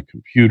this on the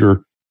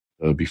computer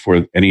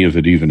before any of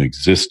it even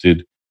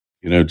existed,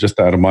 just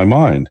out of my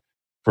mind.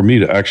 For me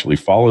to actually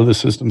follow the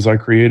systems I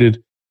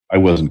created, I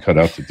wasn't cut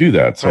out to do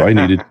that. So I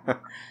needed,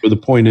 but the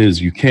point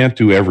is, you can't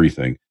do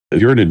everything.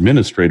 If you're an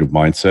administrative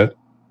mindset,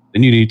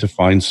 then you need to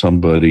find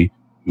somebody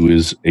who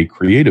is a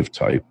creative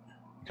type,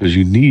 because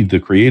you need the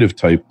creative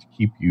type to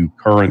keep you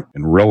current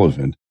and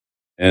relevant.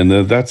 And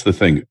that's the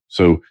thing.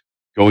 So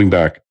going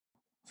back,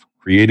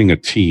 creating a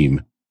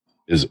team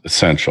is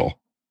essential.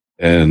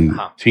 And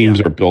teams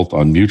are built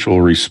on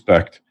mutual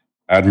respect,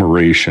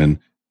 admiration,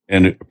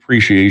 and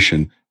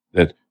appreciation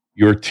that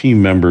your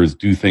team members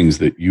do things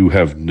that you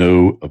have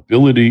no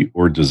ability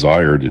or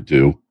desire to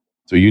do.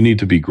 So you need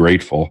to be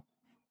grateful.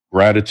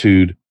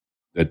 Gratitude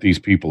that these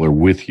people are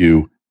with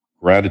you.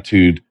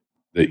 Gratitude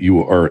that you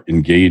are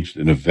engaged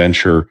in a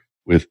venture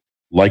with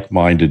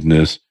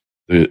like-mindedness,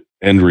 the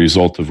end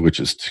result of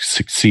which is to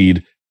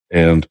succeed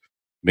and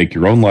make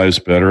your own lives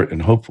better,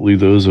 and hopefully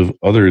those of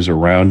others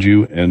around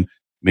you, and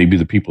maybe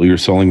the people you're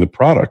selling the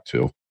product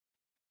to.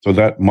 So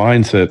that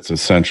mindset's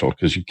essential,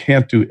 because you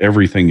can't do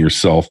everything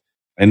yourself.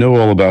 I know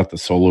all about the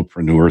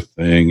solopreneur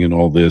thing and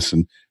all this,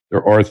 and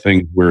there are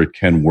things where it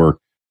can work,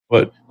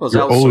 but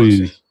you're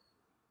always,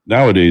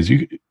 nowadays,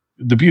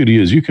 the beauty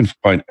is you can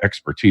find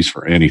expertise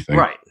for anything.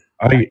 Right.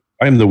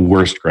 I'm the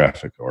worst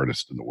graphic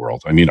artist in the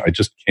world. I mean, I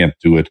just can't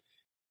do it.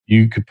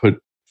 You could put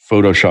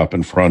Photoshop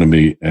in front of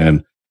me,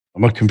 and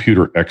I'm a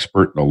computer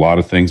expert in a lot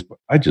of things, but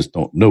I just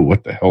don't know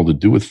what the hell to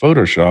do with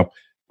Photoshop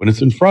when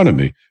it's in front of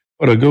me.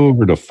 But I go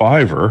over to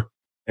Fiverr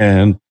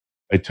and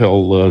I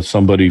tell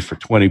somebody for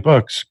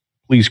 $20,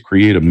 please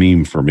create a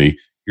meme for me.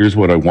 Here's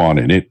what I want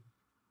in it.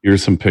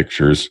 Here's some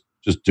pictures.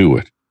 Just do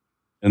it.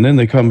 And then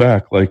they come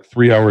back like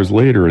 3 hours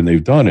later and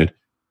they've done it.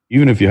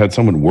 Even if you had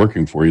someone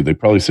working for you, they'd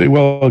probably say,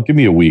 well, give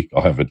me a week.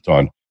 I'll have it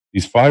done.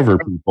 These Fiverr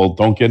people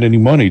don't get any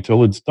money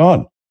till it's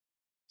done.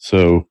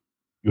 So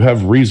you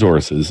have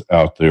resources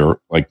out there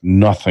like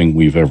nothing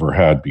we've ever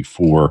had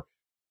before.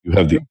 You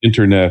have the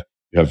internet,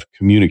 you have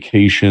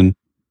communication,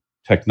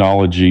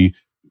 technology.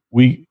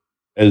 We,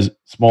 as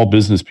small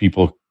business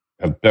people,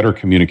 have better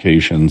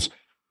communications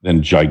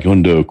than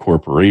gigundo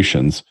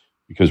corporations,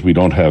 because we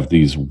don't have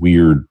these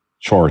weird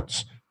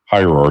charts,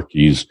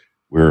 hierarchies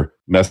where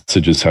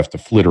messages have to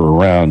flitter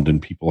around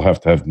and people have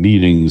to have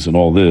meetings and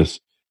all this.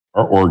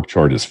 Our org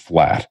chart is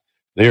flat.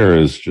 There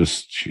is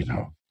just,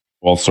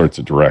 all sorts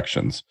of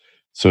directions.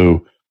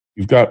 So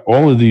you've got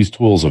all of these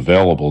tools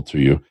available to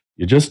you.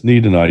 You just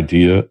need an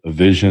idea, a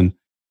vision.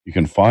 You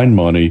can find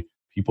money.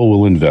 People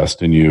will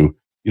invest in you.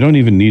 You don't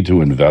even need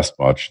to invest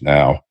much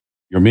now.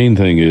 Your main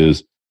thing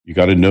is you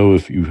got to know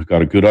if you've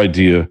got a good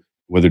idea,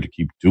 whether to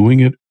keep doing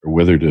it or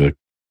whether to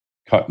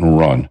cut and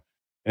run.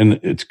 And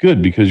it's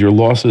good because your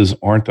losses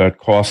aren't that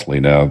costly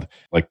now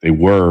like they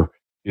were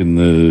in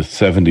the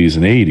 70s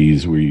and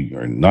 80s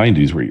or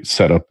 90s, where you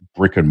set up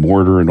brick and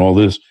mortar and all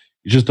this.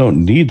 You just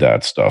don't need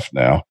that stuff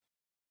now.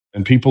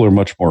 And people are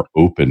much more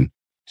open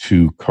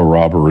to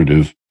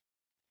corroborative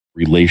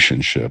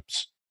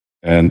relationships.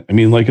 And I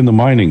mean, like in the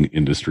mining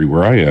industry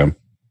where I am,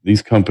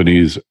 these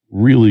companies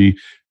really,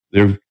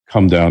 they've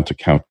come down to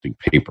counting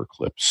paper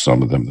clips.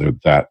 Some of them, they're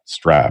that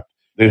strapped.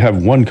 They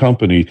have one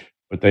company,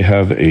 but they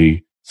have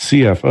a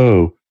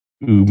CFO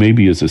who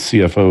maybe is a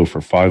CFO for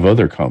 5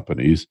 other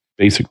companies.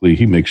 Basically,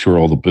 he makes sure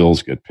all the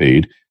bills get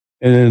paid.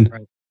 And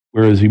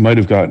whereas he might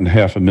have gotten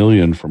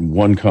 $500,000 from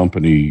one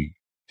company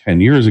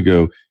 10 years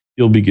ago,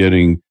 he'll be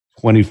getting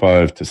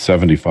 $25,000 to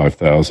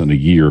 $75,000 a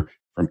year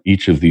from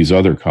each of these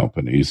other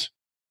companies.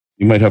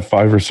 You might have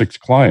 5 or 6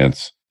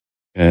 clients.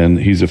 and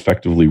he's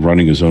effectively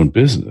running his own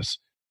business.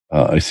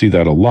 I see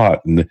that a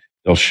lot, and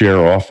they'll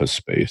share office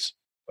space.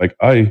 Like,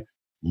 I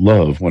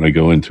love when I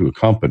go into a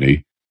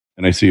company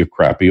and I see a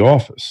crappy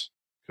office,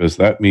 because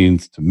that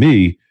means to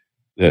me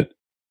that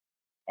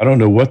I don't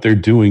know what they're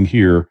doing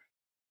here,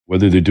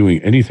 whether they're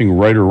doing anything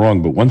right or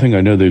wrong. But one thing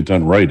I know they've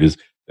done right is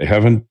they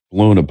haven't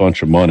blown a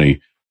bunch of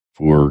money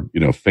for,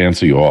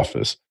 fancy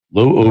office.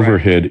 Low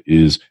overhead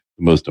is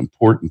the most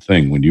important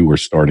thing when you are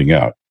starting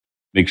out.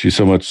 Makes you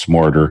so much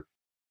smarter.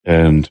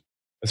 And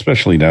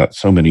especially now,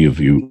 so many of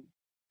you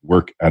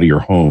work out of your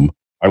home.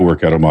 I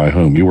work out of my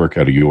home. You work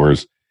out of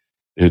yours.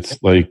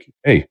 It's like,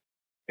 hey,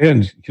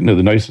 and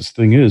the nicest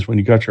thing is when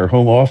you got your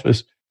home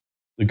office,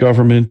 the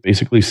government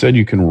basically said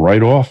you can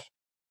write off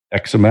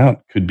X amount,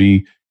 could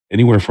be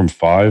anywhere from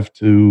 $5,000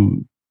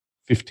 to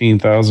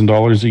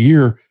 $15,000 a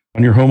year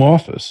on your home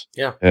office.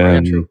 Yeah,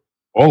 and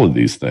all of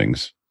these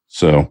things.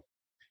 So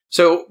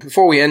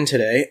before we end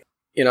today,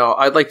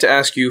 I'd like to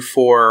ask you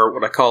for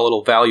what I call a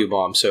little value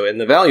bomb. So, in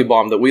the value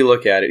bomb that we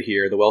look at it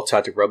here, the Wealth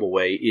Tactic Rebel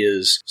Way,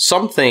 is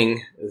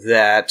something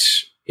that,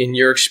 in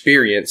your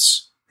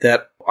experience,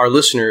 that our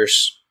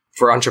listeners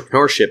for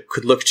entrepreneurship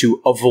could look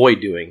to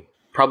avoid doing.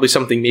 Probably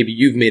something maybe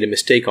you've made a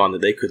mistake on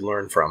that they could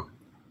learn from.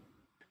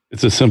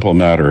 It's a simple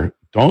matter.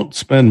 Don't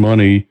spend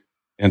money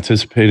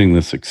anticipating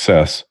the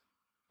success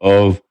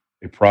of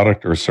a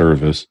product or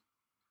service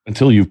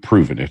until you've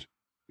proven it,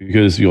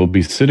 because you'll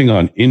be sitting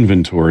on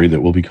inventory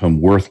that will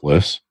become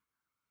worthless.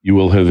 You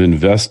will have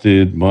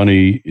invested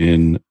money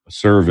in a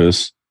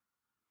service.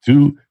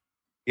 Do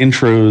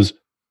intros,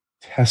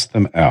 test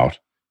them out.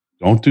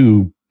 Don't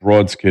do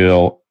broad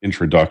scale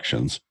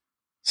introductions.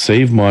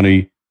 Save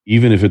money,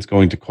 even if it's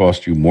going to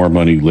cost you more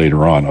money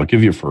later on. I'll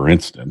give you, for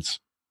instance,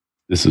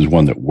 this is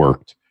one that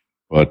worked,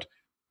 but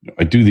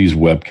I do these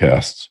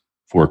webcasts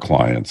for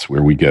clients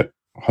where we get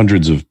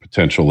hundreds of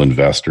potential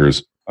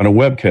investors on a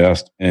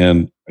webcast,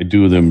 and I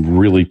do them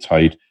really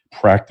tight,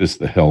 practice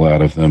the hell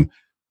out of them.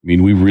 I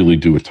mean, we really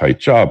do a tight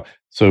job.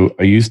 So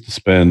I used to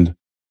spend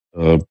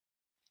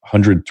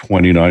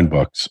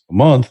 $129 a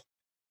month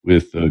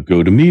with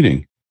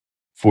GoToMeeting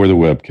for the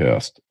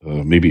webcast.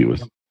 Maybe it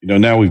was,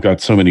 now we've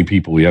got so many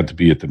people, we had to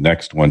be at the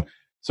next one.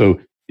 So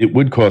it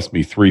would cost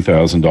me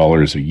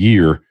 $3,000 a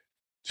year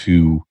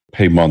to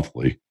pay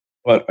monthly.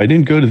 But I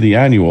didn't go to the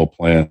annual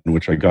plan,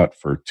 which I got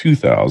for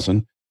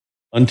 $2,000,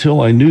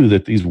 until I knew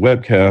that these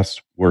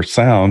webcasts were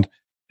sound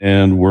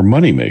and were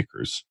money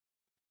makers.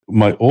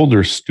 My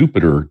older,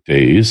 stupider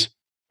days,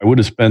 I would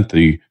have spent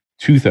the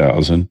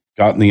 $2,000,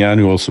 gotten the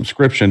annual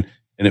subscription,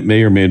 and it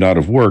may or may not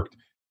have worked.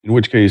 In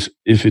which case,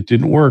 if it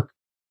didn't work,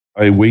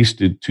 I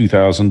wasted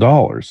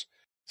 $2,000.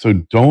 So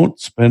don't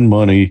spend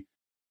money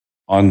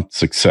on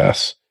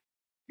success.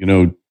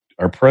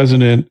 Our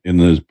president in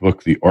his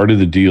book, The Art of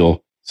the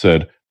Deal,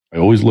 said, I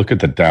always look at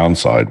the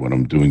downside when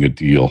I'm doing a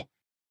deal.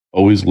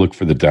 Always look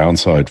for the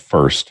downside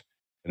first.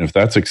 And if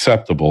that's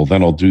acceptable,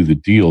 then I'll do the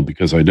deal,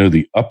 because I know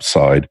the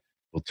upside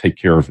will take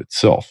care of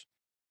itself.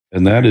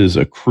 And that is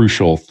a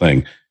crucial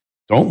thing.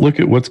 Don't look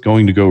at what's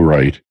going to go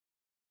right.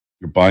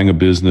 You're buying a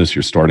business,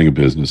 you're starting a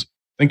business.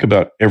 Think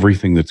about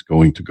everything that's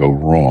going to go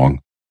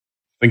wrong.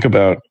 Think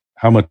about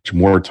how much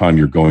more time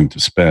you're going to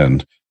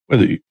spend,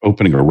 whether you're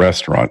opening a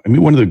restaurant. I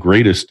mean, one of the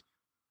greatest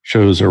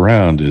shows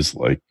around is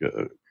like,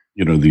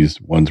 these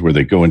ones where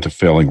they go into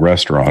failing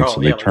restaurants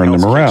and they turn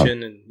them around.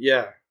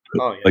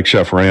 Like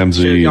Chef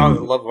Ramsay. I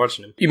love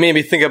watching him. You made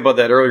me think about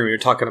that earlier when you were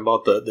talking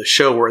about the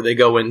show where they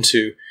go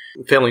into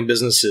failing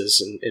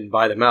businesses and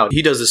buy them out.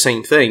 He does the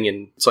same thing,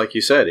 and it's like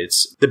you said,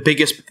 it's the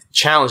biggest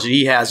challenge that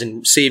he has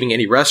in saving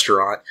any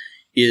restaurant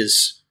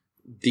is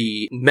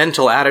the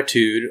mental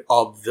attitude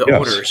of the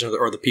owners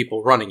or the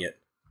people running it.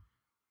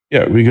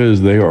 Yeah,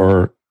 because they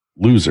are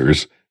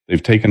losers.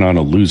 They've taken on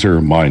a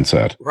loser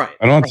mindset. Right.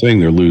 I'm not saying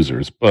they're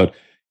losers, but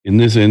in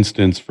this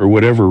instance, for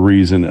whatever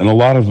reason, and a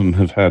lot of them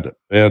have had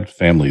bad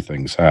family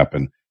things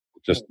happen,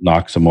 it just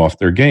knocks them off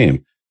their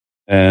game.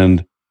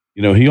 And,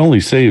 he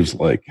only saves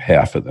like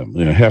half of them.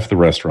 Half the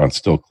restaurants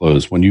still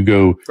closed. When you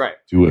go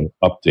do an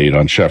update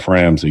on Chef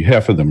Ramsay,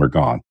 half of them are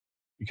gone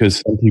because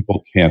some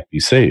people can't be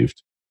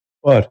saved.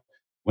 But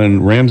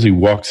when Ramsay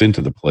walks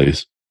into the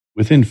place,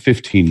 within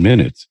 15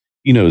 minutes,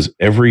 he knows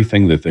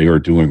everything that they are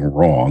doing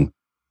wrong.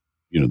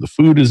 The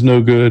food is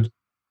no good.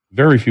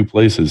 Very few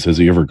places has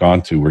he ever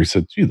gone to where he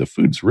said, gee, the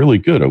food's really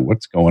good.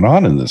 What's going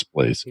on in this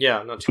place?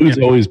 Yeah. Food's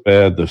always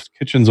bad. The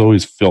kitchen's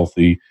always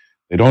filthy.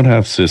 They don't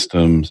have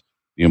systems.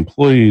 The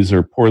employees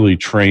are poorly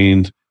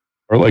trained.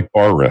 Or like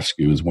Bar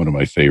Rescue is one of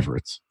my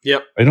favorites.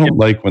 Yep. I don't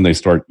like when they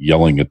start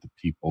yelling at the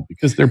people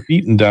because they're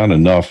beaten down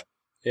enough.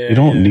 They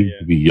don't need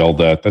to be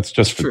yelled at. That's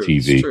just for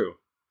TV. It's true.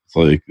 It's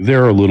like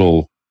they're a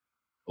little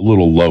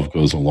love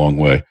goes a long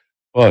way.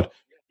 But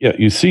yeah,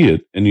 you see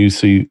it and you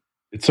see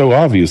it's so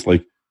obvious.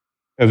 Like,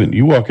 Evan,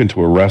 you walk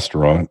into a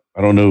restaurant.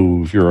 I don't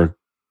know if you're a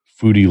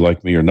foodie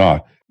like me or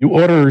not. You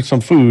order some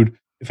food.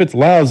 If it's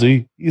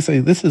lousy, you say,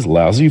 this is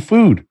lousy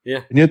food.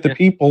 Yeah. And yet the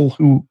people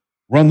who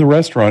run the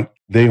restaurant,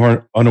 they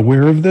aren't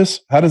unaware of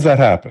this. How does that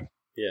happen?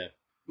 Yeah.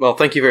 Well,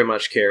 thank you very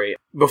much, Cary.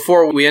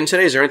 Before we end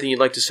today, is there anything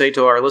you'd like to say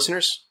to our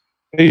listeners?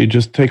 Hey,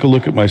 just take a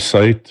look at my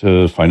site,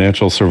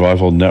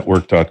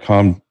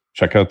 financialsurvivalnetwork.com.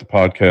 Check out the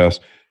podcast.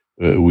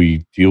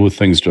 We deal with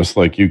things just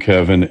like you,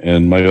 Kevin,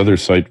 and my other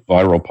site,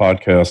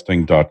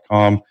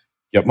 viralpodcasting.com.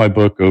 Get my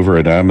book over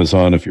at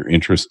Amazon if you're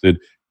interested.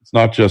 It's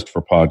not just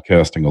for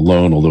podcasting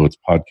alone, although it's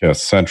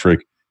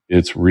podcast-centric.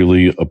 It's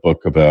really a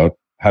book about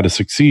how to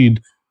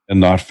succeed and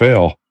not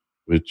fail,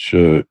 which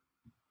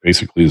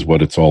basically is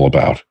what it's all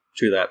about.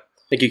 True that.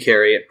 Thank you,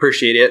 Cary.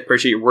 Appreciate it.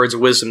 Appreciate your words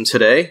of wisdom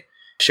today,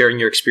 sharing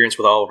your experience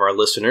with all of our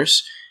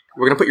listeners.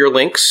 We're going to put your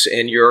links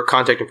and your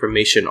contact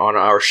information on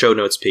our show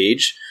notes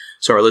page,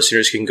 so our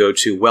listeners can go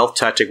to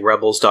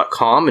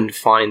wealthtacticrebels.com and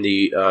find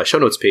the show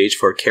notes page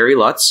for Cary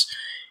Lutz.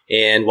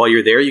 And while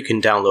you're there, you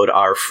can download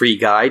our free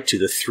guide to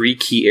the 3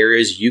 key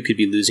areas you could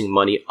be losing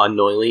money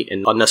unknowingly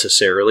and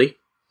unnecessarily.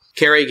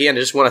 Cary, again, I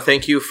just want to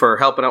thank you for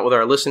helping out with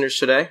our listeners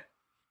today.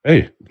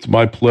 Hey, it's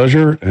my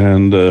pleasure,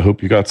 and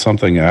hope you got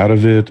something out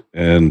of it.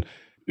 And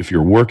if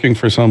you're working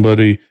for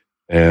somebody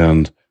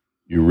and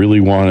you really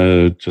want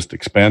to just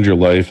expand your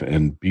life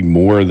and be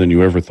more than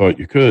you ever thought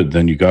you could,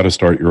 then you got to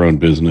start your own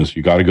business.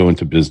 You got to go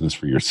into business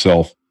for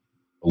yourself.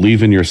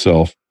 Believe in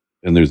yourself,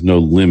 and there's no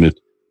limit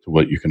to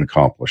what you can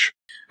accomplish.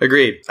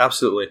 Agreed.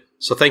 Absolutely.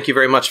 So thank you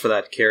very much for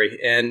that, Cary.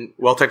 And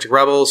Wealth Tactic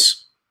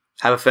Rebels,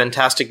 have a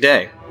fantastic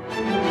day.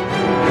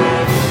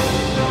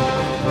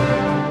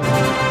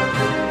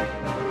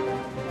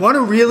 Want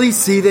to really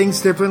see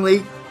things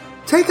differently?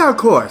 Take our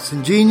course,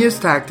 Ingenious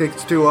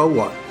Tactics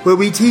 201, where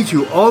we teach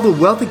you all the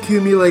wealth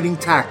accumulating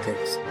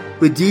tactics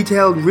with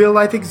detailed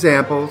real-life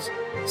examples.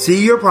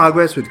 See your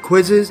progress with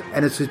quizzes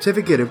and a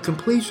certificate of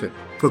completion.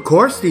 For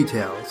course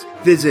details,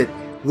 visit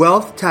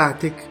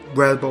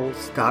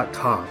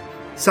wealthtacticrebels.com.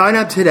 Sign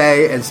up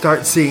today and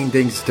start seeing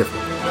things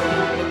differently.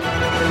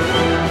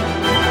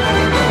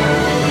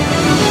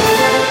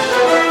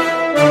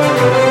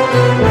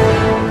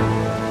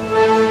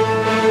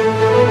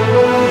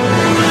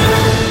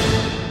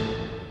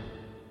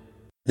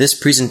 This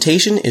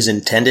presentation is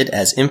intended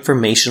as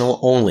informational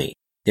only.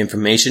 The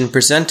information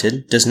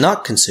presented does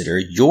not consider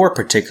your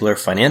particular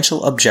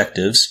financial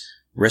objectives,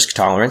 risk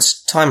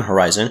tolerance, time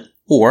horizon,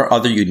 or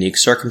other unique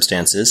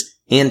circumstances,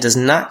 and does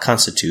not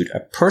constitute a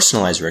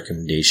personalized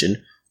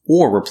recommendation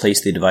or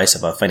replace the advice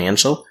of a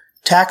financial,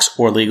 tax,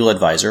 or legal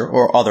advisor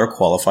or other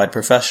qualified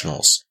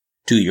professionals.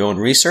 Do your own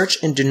research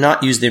and do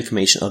not use the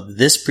information of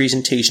this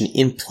presentation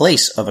in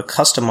place of a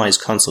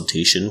customized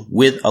consultation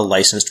with a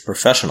licensed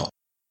professional.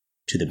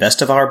 To the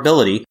best of our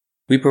ability,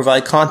 we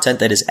provide content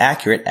that is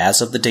accurate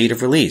as of the date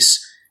of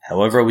release.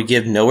 However, we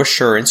give no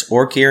assurance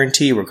or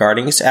guarantee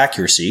regarding its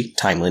accuracy,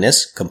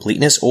 timeliness,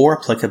 completeness, or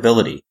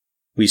applicability.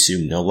 We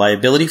assume no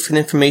liability for the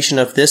information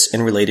of this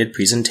and related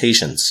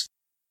presentations.